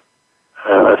changed.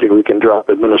 I think we can drop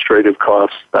administrative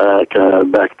costs back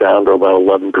down to about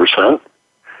 11%,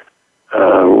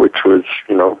 which would,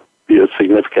 be a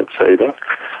significant saving.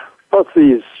 Plus,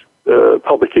 these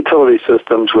public utility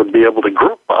systems would be able to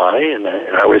group buy, and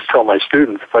I always tell my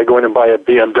students, if I go in and buy a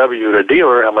BMW at a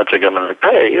dealer, how much I'm going to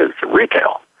pay is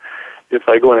retail. If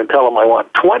I go in and tell them I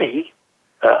want 20,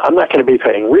 I'm not going to be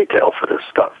paying retail for this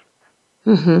stuff.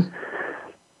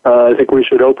 I think we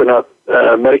should open up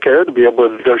Medicare to be able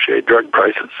to negotiate drug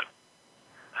prices.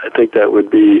 I think that would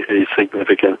be a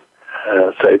significant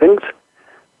savings.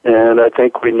 And I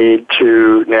think we need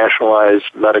to nationalize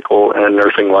medical and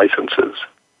nursing licenses.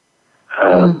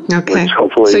 Okay. Which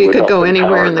hopefully so you could go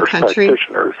anywhere in the country?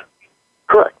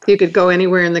 Correct. You could go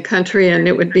anywhere in the country and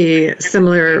it would be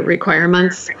similar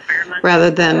requirements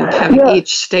rather than having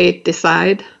each state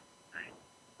decide?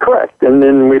 Correct. And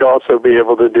then we'd also be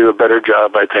able to do a better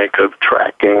job, I think, of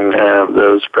tracking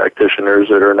those practitioners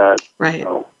that are not,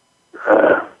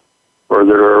 or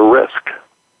that are a risk.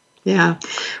 Yeah.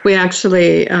 We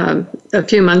actually, a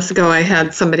few months ago, I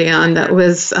had somebody on that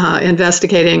was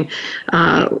investigating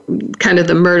kind of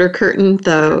the murder curtain,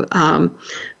 the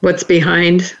what's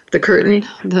behind the curtain,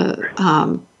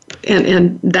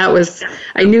 and that was,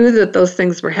 I knew that those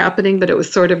things were happening, but it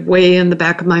was sort of way in the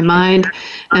back of my mind.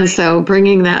 And so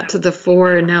bringing that to the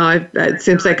fore, now it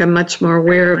seems like I'm much more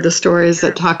aware of the stories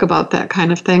that talk about that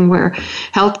kind of thing, where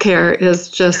healthcare is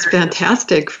just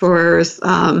fantastic for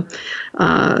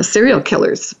serial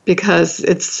killers because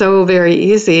it's so very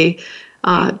easy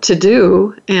to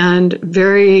do and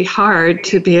very hard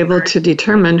to be able to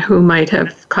determine who might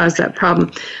have caused that problem.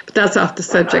 But that's off the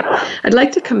subject. I'd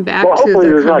like to come back to the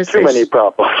there's not too many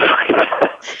problems.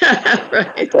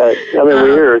 Right.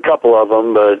 We hear a couple of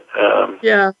them, but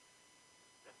yeah.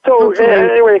 So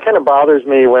anyway, it kind of bothers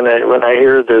me when I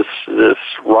hear this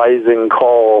rising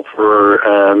call for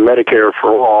Medicare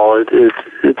for all.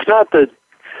 It's not that.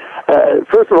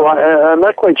 First of all, I'm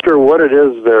not quite sure what it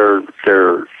is they're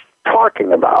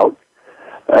talking about.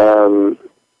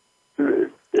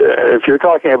 If you're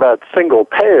talking about single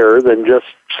payer, then just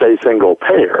say single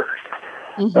payer.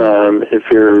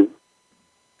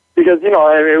 Because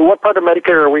what part of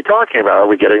Medicare are we talking about? Are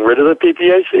we getting rid of the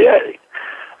PPACA?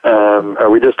 Are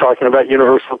we just talking about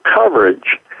universal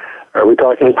coverage? Are we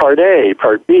talking Part A,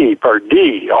 Part B, Part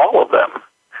D, all of them,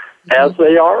 as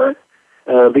they are?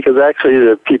 Because actually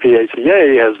the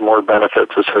PPACA has more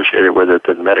benefits associated with it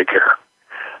than Medicare.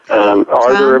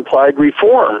 Are there implied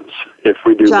reforms if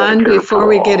we do John, Medicare before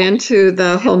we get into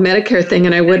the whole Medicare thing,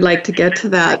 and I would like to get to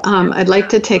that, I'd like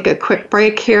to take a quick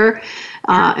break here,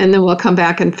 and then we'll come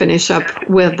back and finish up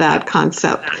with that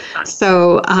concept.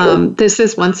 So this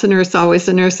is Once a Nurse, Always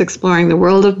a Nurse, exploring the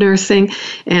world of nursing,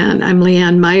 and I'm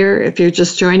Leanne Meyer. If you're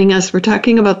just joining us, we're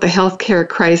talking about the healthcare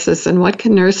crisis and what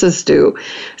can nurses do.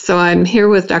 So I'm here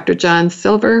with Dr. John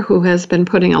Silver, who has been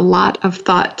putting a lot of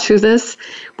thought to this.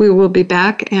 We will be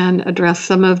back and address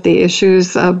some of the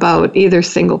issues about either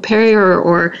single payer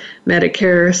or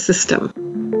Medicare system.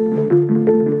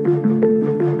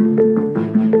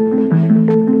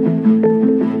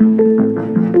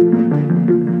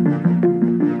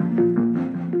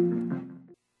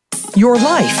 Your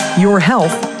life, your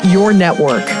health, your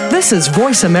network. This is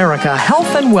Voice America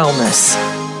Health and Wellness.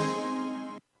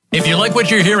 If you like what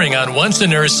you're hearing on Once a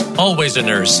Nurse, Always a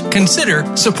Nurse, consider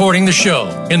supporting the show.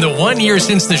 In the 1 year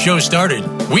since the show started,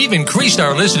 we've increased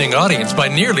our listening audience by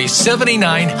nearly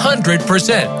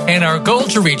 7,900%, and our goal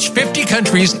to reach 50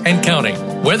 countries and counting.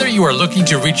 Whether you are looking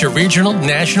to reach a regional,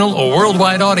 national, or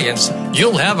worldwide audience,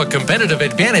 you'll have a competitive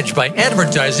advantage by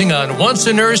advertising on Once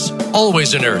a Nurse,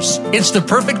 Always a Nurse. It's the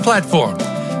perfect platform.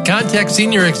 Contact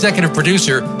Senior Executive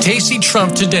Producer Tacey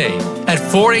Trump today at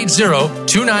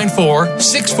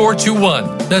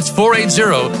 480-294-6421. That's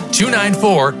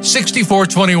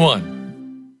 480-294-6421.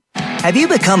 Have you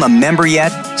become a member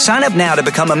yet? Sign up now to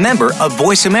become a member of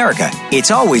Voice America. It's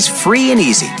always free and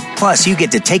easy. Plus, you get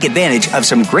to take advantage of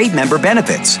some great member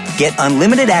benefits. Get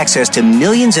unlimited access to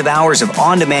millions of hours of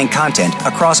on-demand content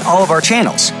across all of our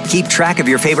channels. Keep track of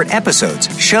your favorite episodes,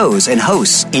 shows, and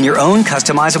hosts in your own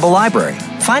customizable library.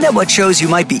 Find out what shows you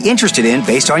might be interested in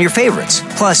based on your favorites.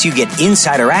 Plus, you get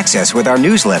insider access with our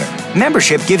newsletter.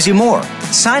 Membership gives you more.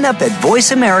 Sign up at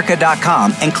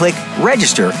voiceamerica.com and click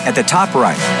register at the top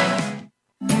right.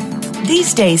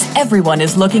 These days, everyone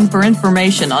is looking for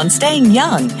information on staying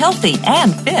young, healthy,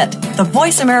 and fit. The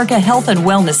Voice America Health and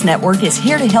Wellness Network is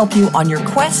here to help you on your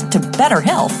quest to better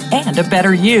health and a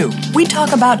better you. We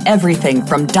talk about everything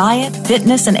from diet,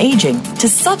 fitness, and aging to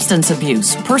substance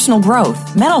abuse, personal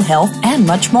growth, mental health, and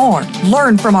much more.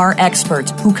 Learn from our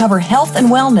experts who cover health and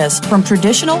wellness from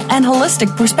traditional and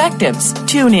holistic perspectives.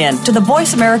 Tune in to the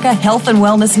Voice America Health and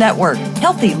Wellness Network.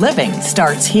 Healthy living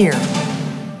starts here.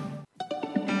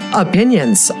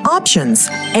 Opinions, options,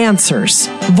 answers.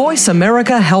 Voice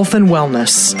America Health and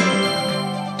Wellness.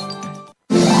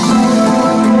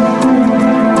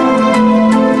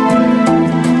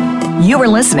 You are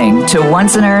listening to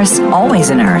Once a Nurse, Always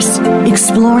a Nurse,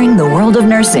 exploring the world of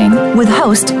nursing with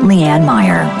host Leanne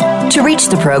Meyer. To reach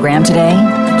the program today,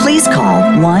 please call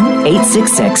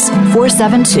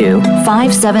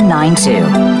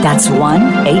 1-866-472-5792. That's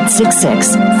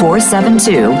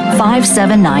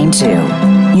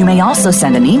 1-866-472-5792. You may also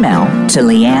send an email to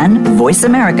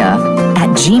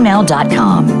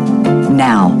leannevoiceamerica@gmail.com.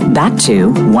 Now, back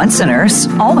to Once a Nurse,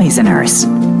 Always a Nurse.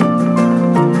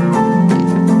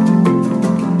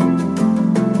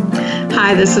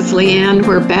 Hi, this is Leanne.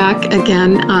 We're back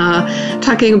again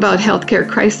talking about healthcare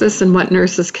crisis and what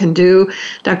nurses can do.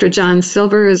 Dr. John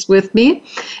Silver is with me.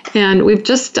 And we've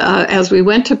just, as we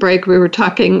went to break, we were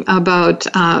talking about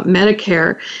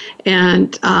Medicare.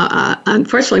 And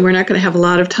unfortunately, we're not going to have a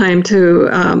lot of time to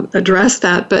address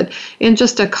that. But in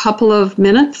just a couple of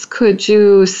minutes, could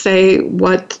you say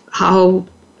how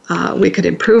we could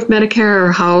improve Medicare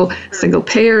or how single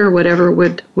payer or whatever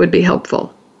would be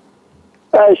helpful?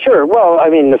 Sure. Well, I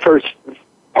mean, the first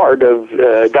part of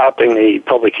adopting the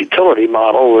public utility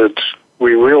model is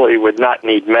we really would not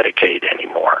need Medicaid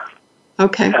anymore.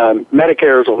 Okay.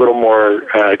 Medicare is a little more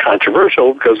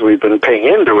controversial because we've been paying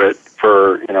into it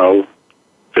for,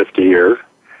 50 years.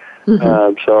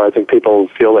 Mm-hmm. So I think people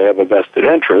feel they have a vested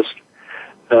interest.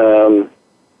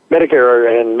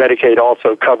 Medicare and Medicaid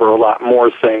also cover a lot more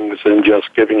things than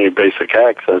just giving you basic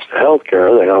access to health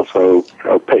care. They also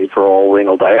pay for all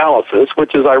renal dialysis,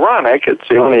 which is ironic. It's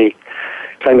the only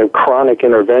kind of chronic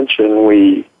intervention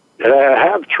we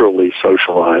have truly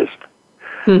socialized.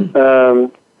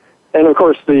 And, of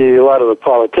course, a lot of the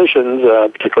politicians,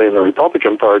 particularly in the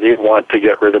Republican Party, want to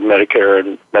get rid of Medicare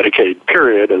and Medicaid,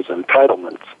 period, as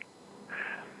entitlements.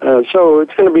 So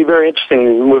it's going to be very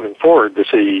interesting moving forward to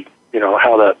see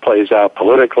how that plays out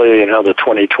politically and how the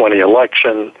 2020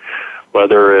 election,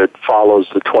 whether it follows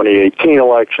the 2018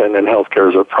 election, and healthcare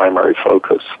is a primary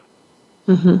focus.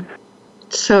 Mm-hmm.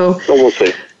 So we'll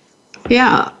see.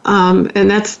 Yeah, and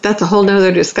that's a whole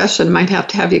nother discussion. Might have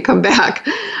to have you come back.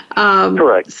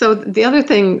 Correct. So the other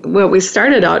thing, what we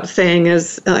started out saying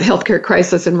is healthcare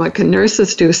crisis and what can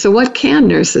nurses do. So what can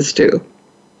nurses do?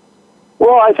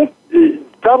 Well, I think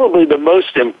probably the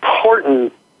most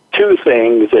important two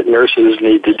things that nurses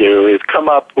need to do is come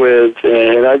up with,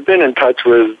 and I've been in touch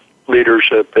with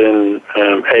leadership in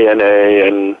ANA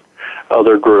and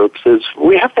other groups, is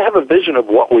we have to have a vision of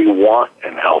what we want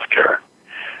in healthcare.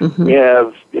 Mm-hmm. We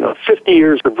have, 50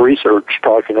 years of research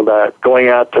talking about going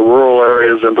out to rural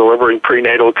areas and delivering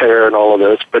prenatal care and all of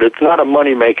this, but it's not a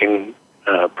money-making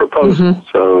proposal. Mm-hmm.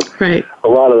 So right. A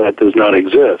lot of that does not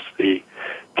exist. The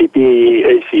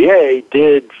PPACA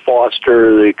did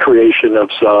foster the creation of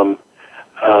some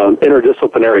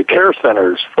interdisciplinary care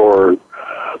centers for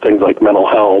things like mental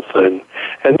health, and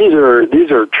these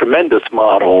are tremendous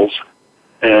models,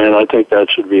 and I think that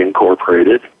should be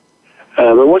incorporated.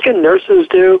 But what can nurses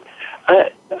do?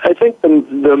 I think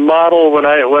the model, when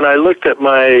I looked at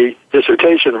my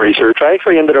dissertation research, I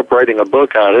actually ended up writing a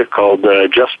book on it called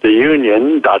Just the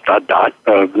Union, ...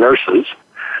 of nurses.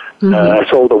 Mm-hmm. I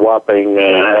sold a whopping,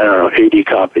 80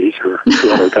 copies or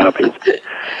 200 copies.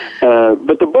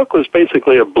 But the book was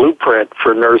basically a blueprint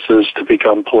for nurses to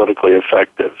become politically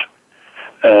effective.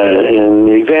 In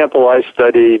the example I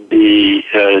studied, the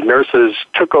nurses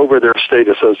took over their state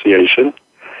association,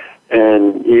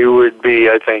 and you would be,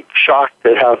 I think, shocked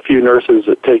at how few nurses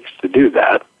it takes to do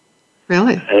that.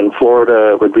 Really? And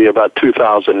Florida would be about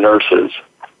 2,000 nurses.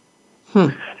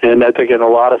 And I think in a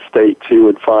lot of states you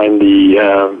would find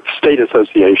the state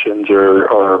associations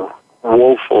are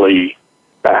woefully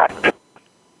backed.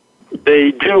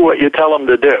 They do what you tell them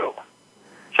to do.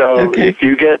 So if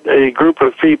you get a group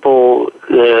of people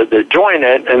that join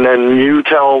it, and then you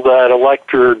tell that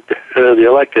the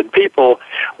elected people,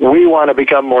 we want to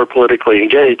become more politically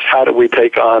engaged, how do we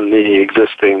take on the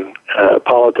existing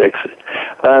politics?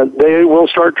 They will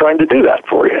start trying to do that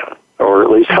for you, or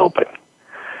at least helping.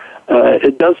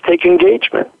 It does take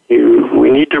engagement.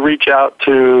 We need to reach out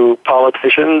to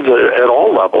politicians at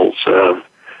all levels,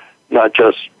 not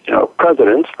just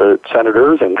presidents, but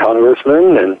senators and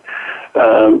congressmen, and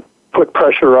put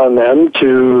pressure on them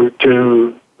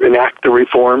to enact the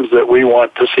reforms that we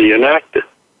want to see enacted.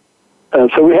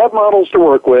 So we have models to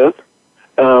work with.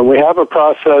 We have a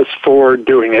process for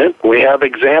doing it. We have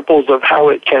examples of how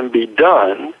it can be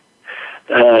done.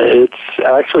 It's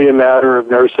actually a matter of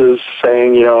nurses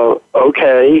saying,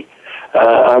 okay,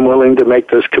 I'm willing to make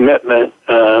this commitment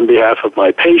on behalf of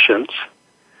my patients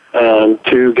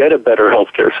to get a better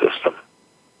healthcare system.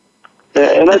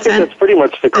 And I think that's pretty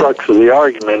much the crux of the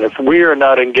argument. If we are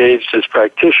not engaged as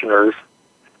practitioners,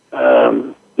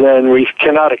 then we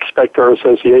cannot expect our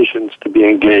associations to be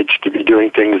engaged, to be doing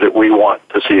things that we want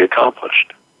to see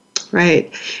accomplished.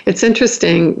 Right. It's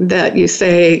interesting that you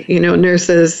say,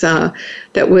 nurses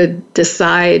that would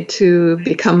decide to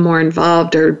become more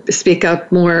involved or speak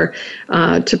up more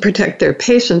to protect their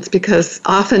patients, because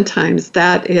oftentimes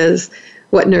that is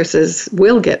what nurses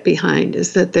will get behind,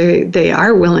 is that they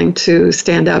are willing to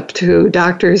stand up to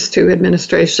doctors, to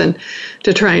administration,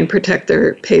 to try and protect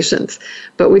their patients.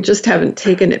 But we just haven't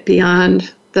taken it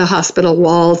beyond the hospital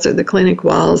walls or the clinic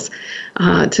walls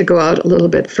to go out a little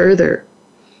bit further.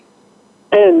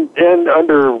 And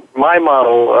under my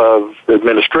model of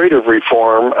administrative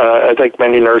reform, I think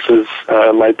many nurses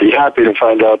might be happy to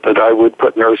find out that I would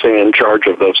put nursing in charge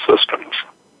of those systems.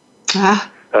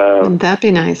 Wouldn't that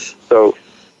be nice? So,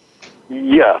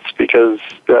 yes, because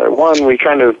one, we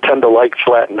kind of tend to like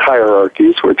flattened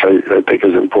hierarchies, which I think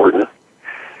is important.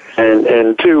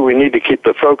 And two, we need to keep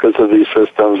the focus of these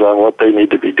systems on what they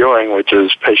need to be doing, which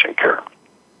is patient care.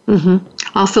 Mm-hmm.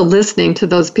 Also listening to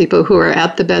those people who are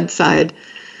at the bedside,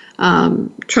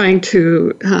 trying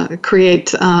to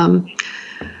create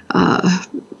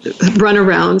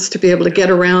runarounds to be able to get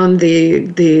around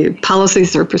the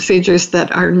policies or procedures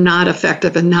that are not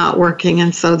effective and not working.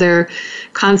 And so they're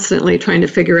constantly trying to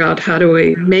figure out, how do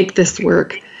we make this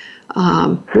work?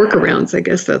 Workarounds, I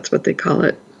guess that's what they call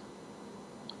it.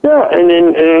 Yeah, and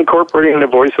in incorporating the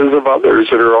voices of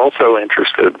others that are also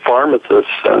interested,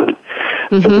 pharmacists and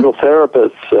physical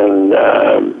therapists and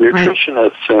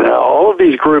nutritionists, and all of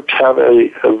these groups have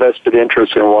a vested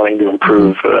interest in wanting to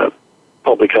improve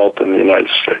public health in the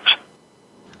United States.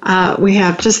 We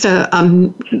have just a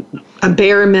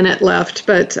bare minute left,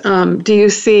 but do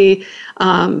you see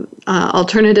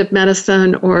alternative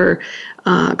medicine or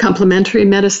complementary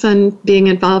medicine being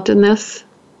involved in this?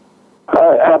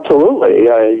 Absolutely.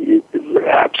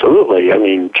 Absolutely. I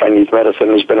mean, Chinese medicine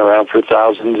has been around for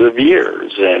thousands of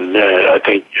years, and I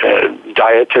think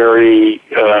dietary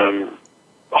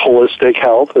holistic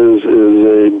health is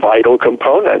a vital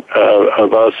component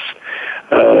of us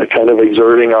kind of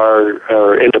exerting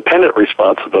our independent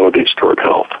responsibilities toward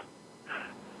health.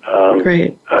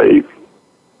 Great. I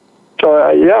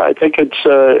think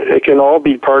it can all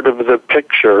be part of the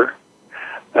picture.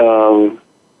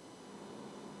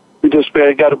 We just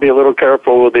got to be a little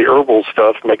careful with the herbal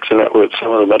stuff, mixing it with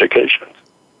some of the medications.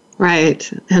 Right,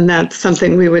 and that's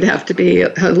something we would have to be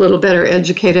a little better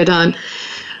educated on.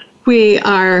 We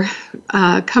are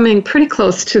coming pretty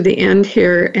close to the end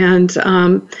here, and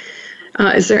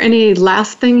is there any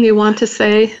last thing you want to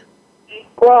say?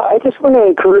 Well, I just want to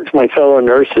encourage my fellow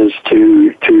nurses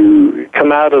to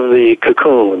come out of the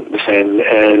cocoons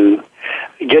and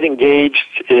get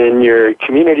engaged in your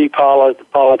community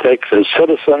politics as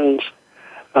citizens.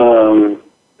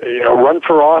 Run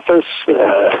for office.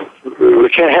 We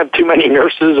can't have too many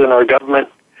nurses in our government,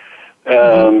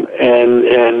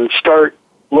 and start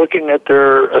looking at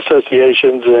their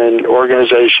associations and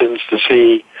organizations to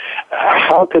see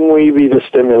how can we be the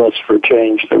stimulus for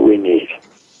change that we need.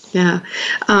 Yeah.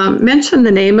 Mention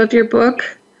the name of your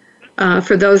book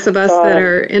for those of us that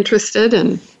are interested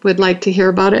and would like to hear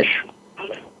about it.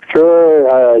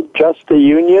 Sure. Just the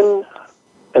Union,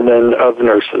 and then of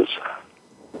Nurses.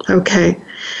 Okay.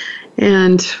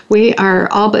 And we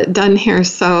are all but done here,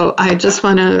 so I just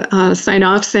want to sign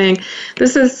off saying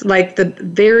this is like the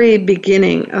very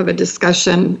beginning of a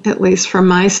discussion, at least from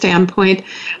my standpoint.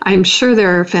 I'm sure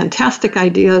there are fantastic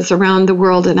ideas around the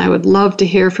world, and I would love to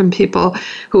hear from people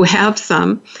who have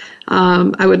some.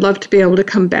 I would love to be able to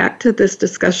come back to this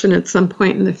discussion at some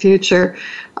point in the future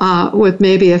with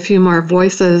maybe a few more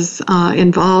voices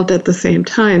involved at the same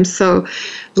time. So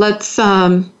let's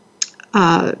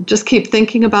just keep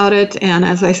thinking about it. And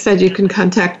as I said, you can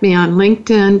contact me on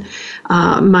LinkedIn.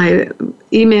 My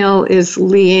email is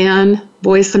Leanne,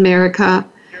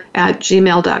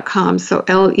 voiceamerica@gmail.com. So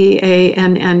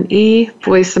LEANNE,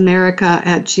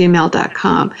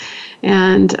 voiceamerica@gmail.com.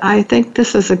 And I think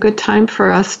this is a good time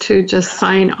for us to just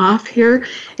sign off here.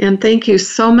 And thank you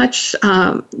so much,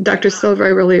 Dr. Silver. I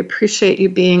really appreciate you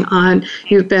being on.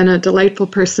 You've been a delightful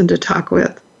person to talk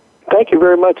with. Thank you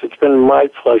very much. It's been my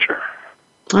pleasure.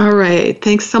 All right.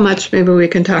 Thanks so much. Maybe we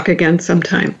can talk again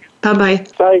sometime. Bye-bye.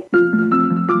 Bye.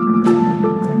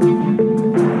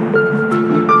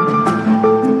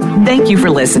 Thank you for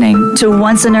listening to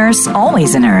Once a Nurse,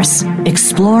 Always a Nurse,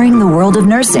 exploring the world of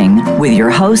nursing with your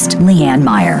host, Leanne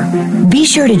Meyer. Be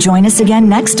sure to join us again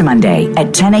next Monday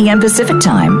at 10 a.m. Pacific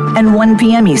Time and 1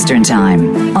 p.m. Eastern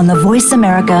Time on the Voice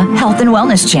America Health and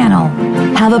Wellness Channel.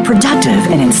 Have a productive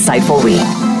and insightful week.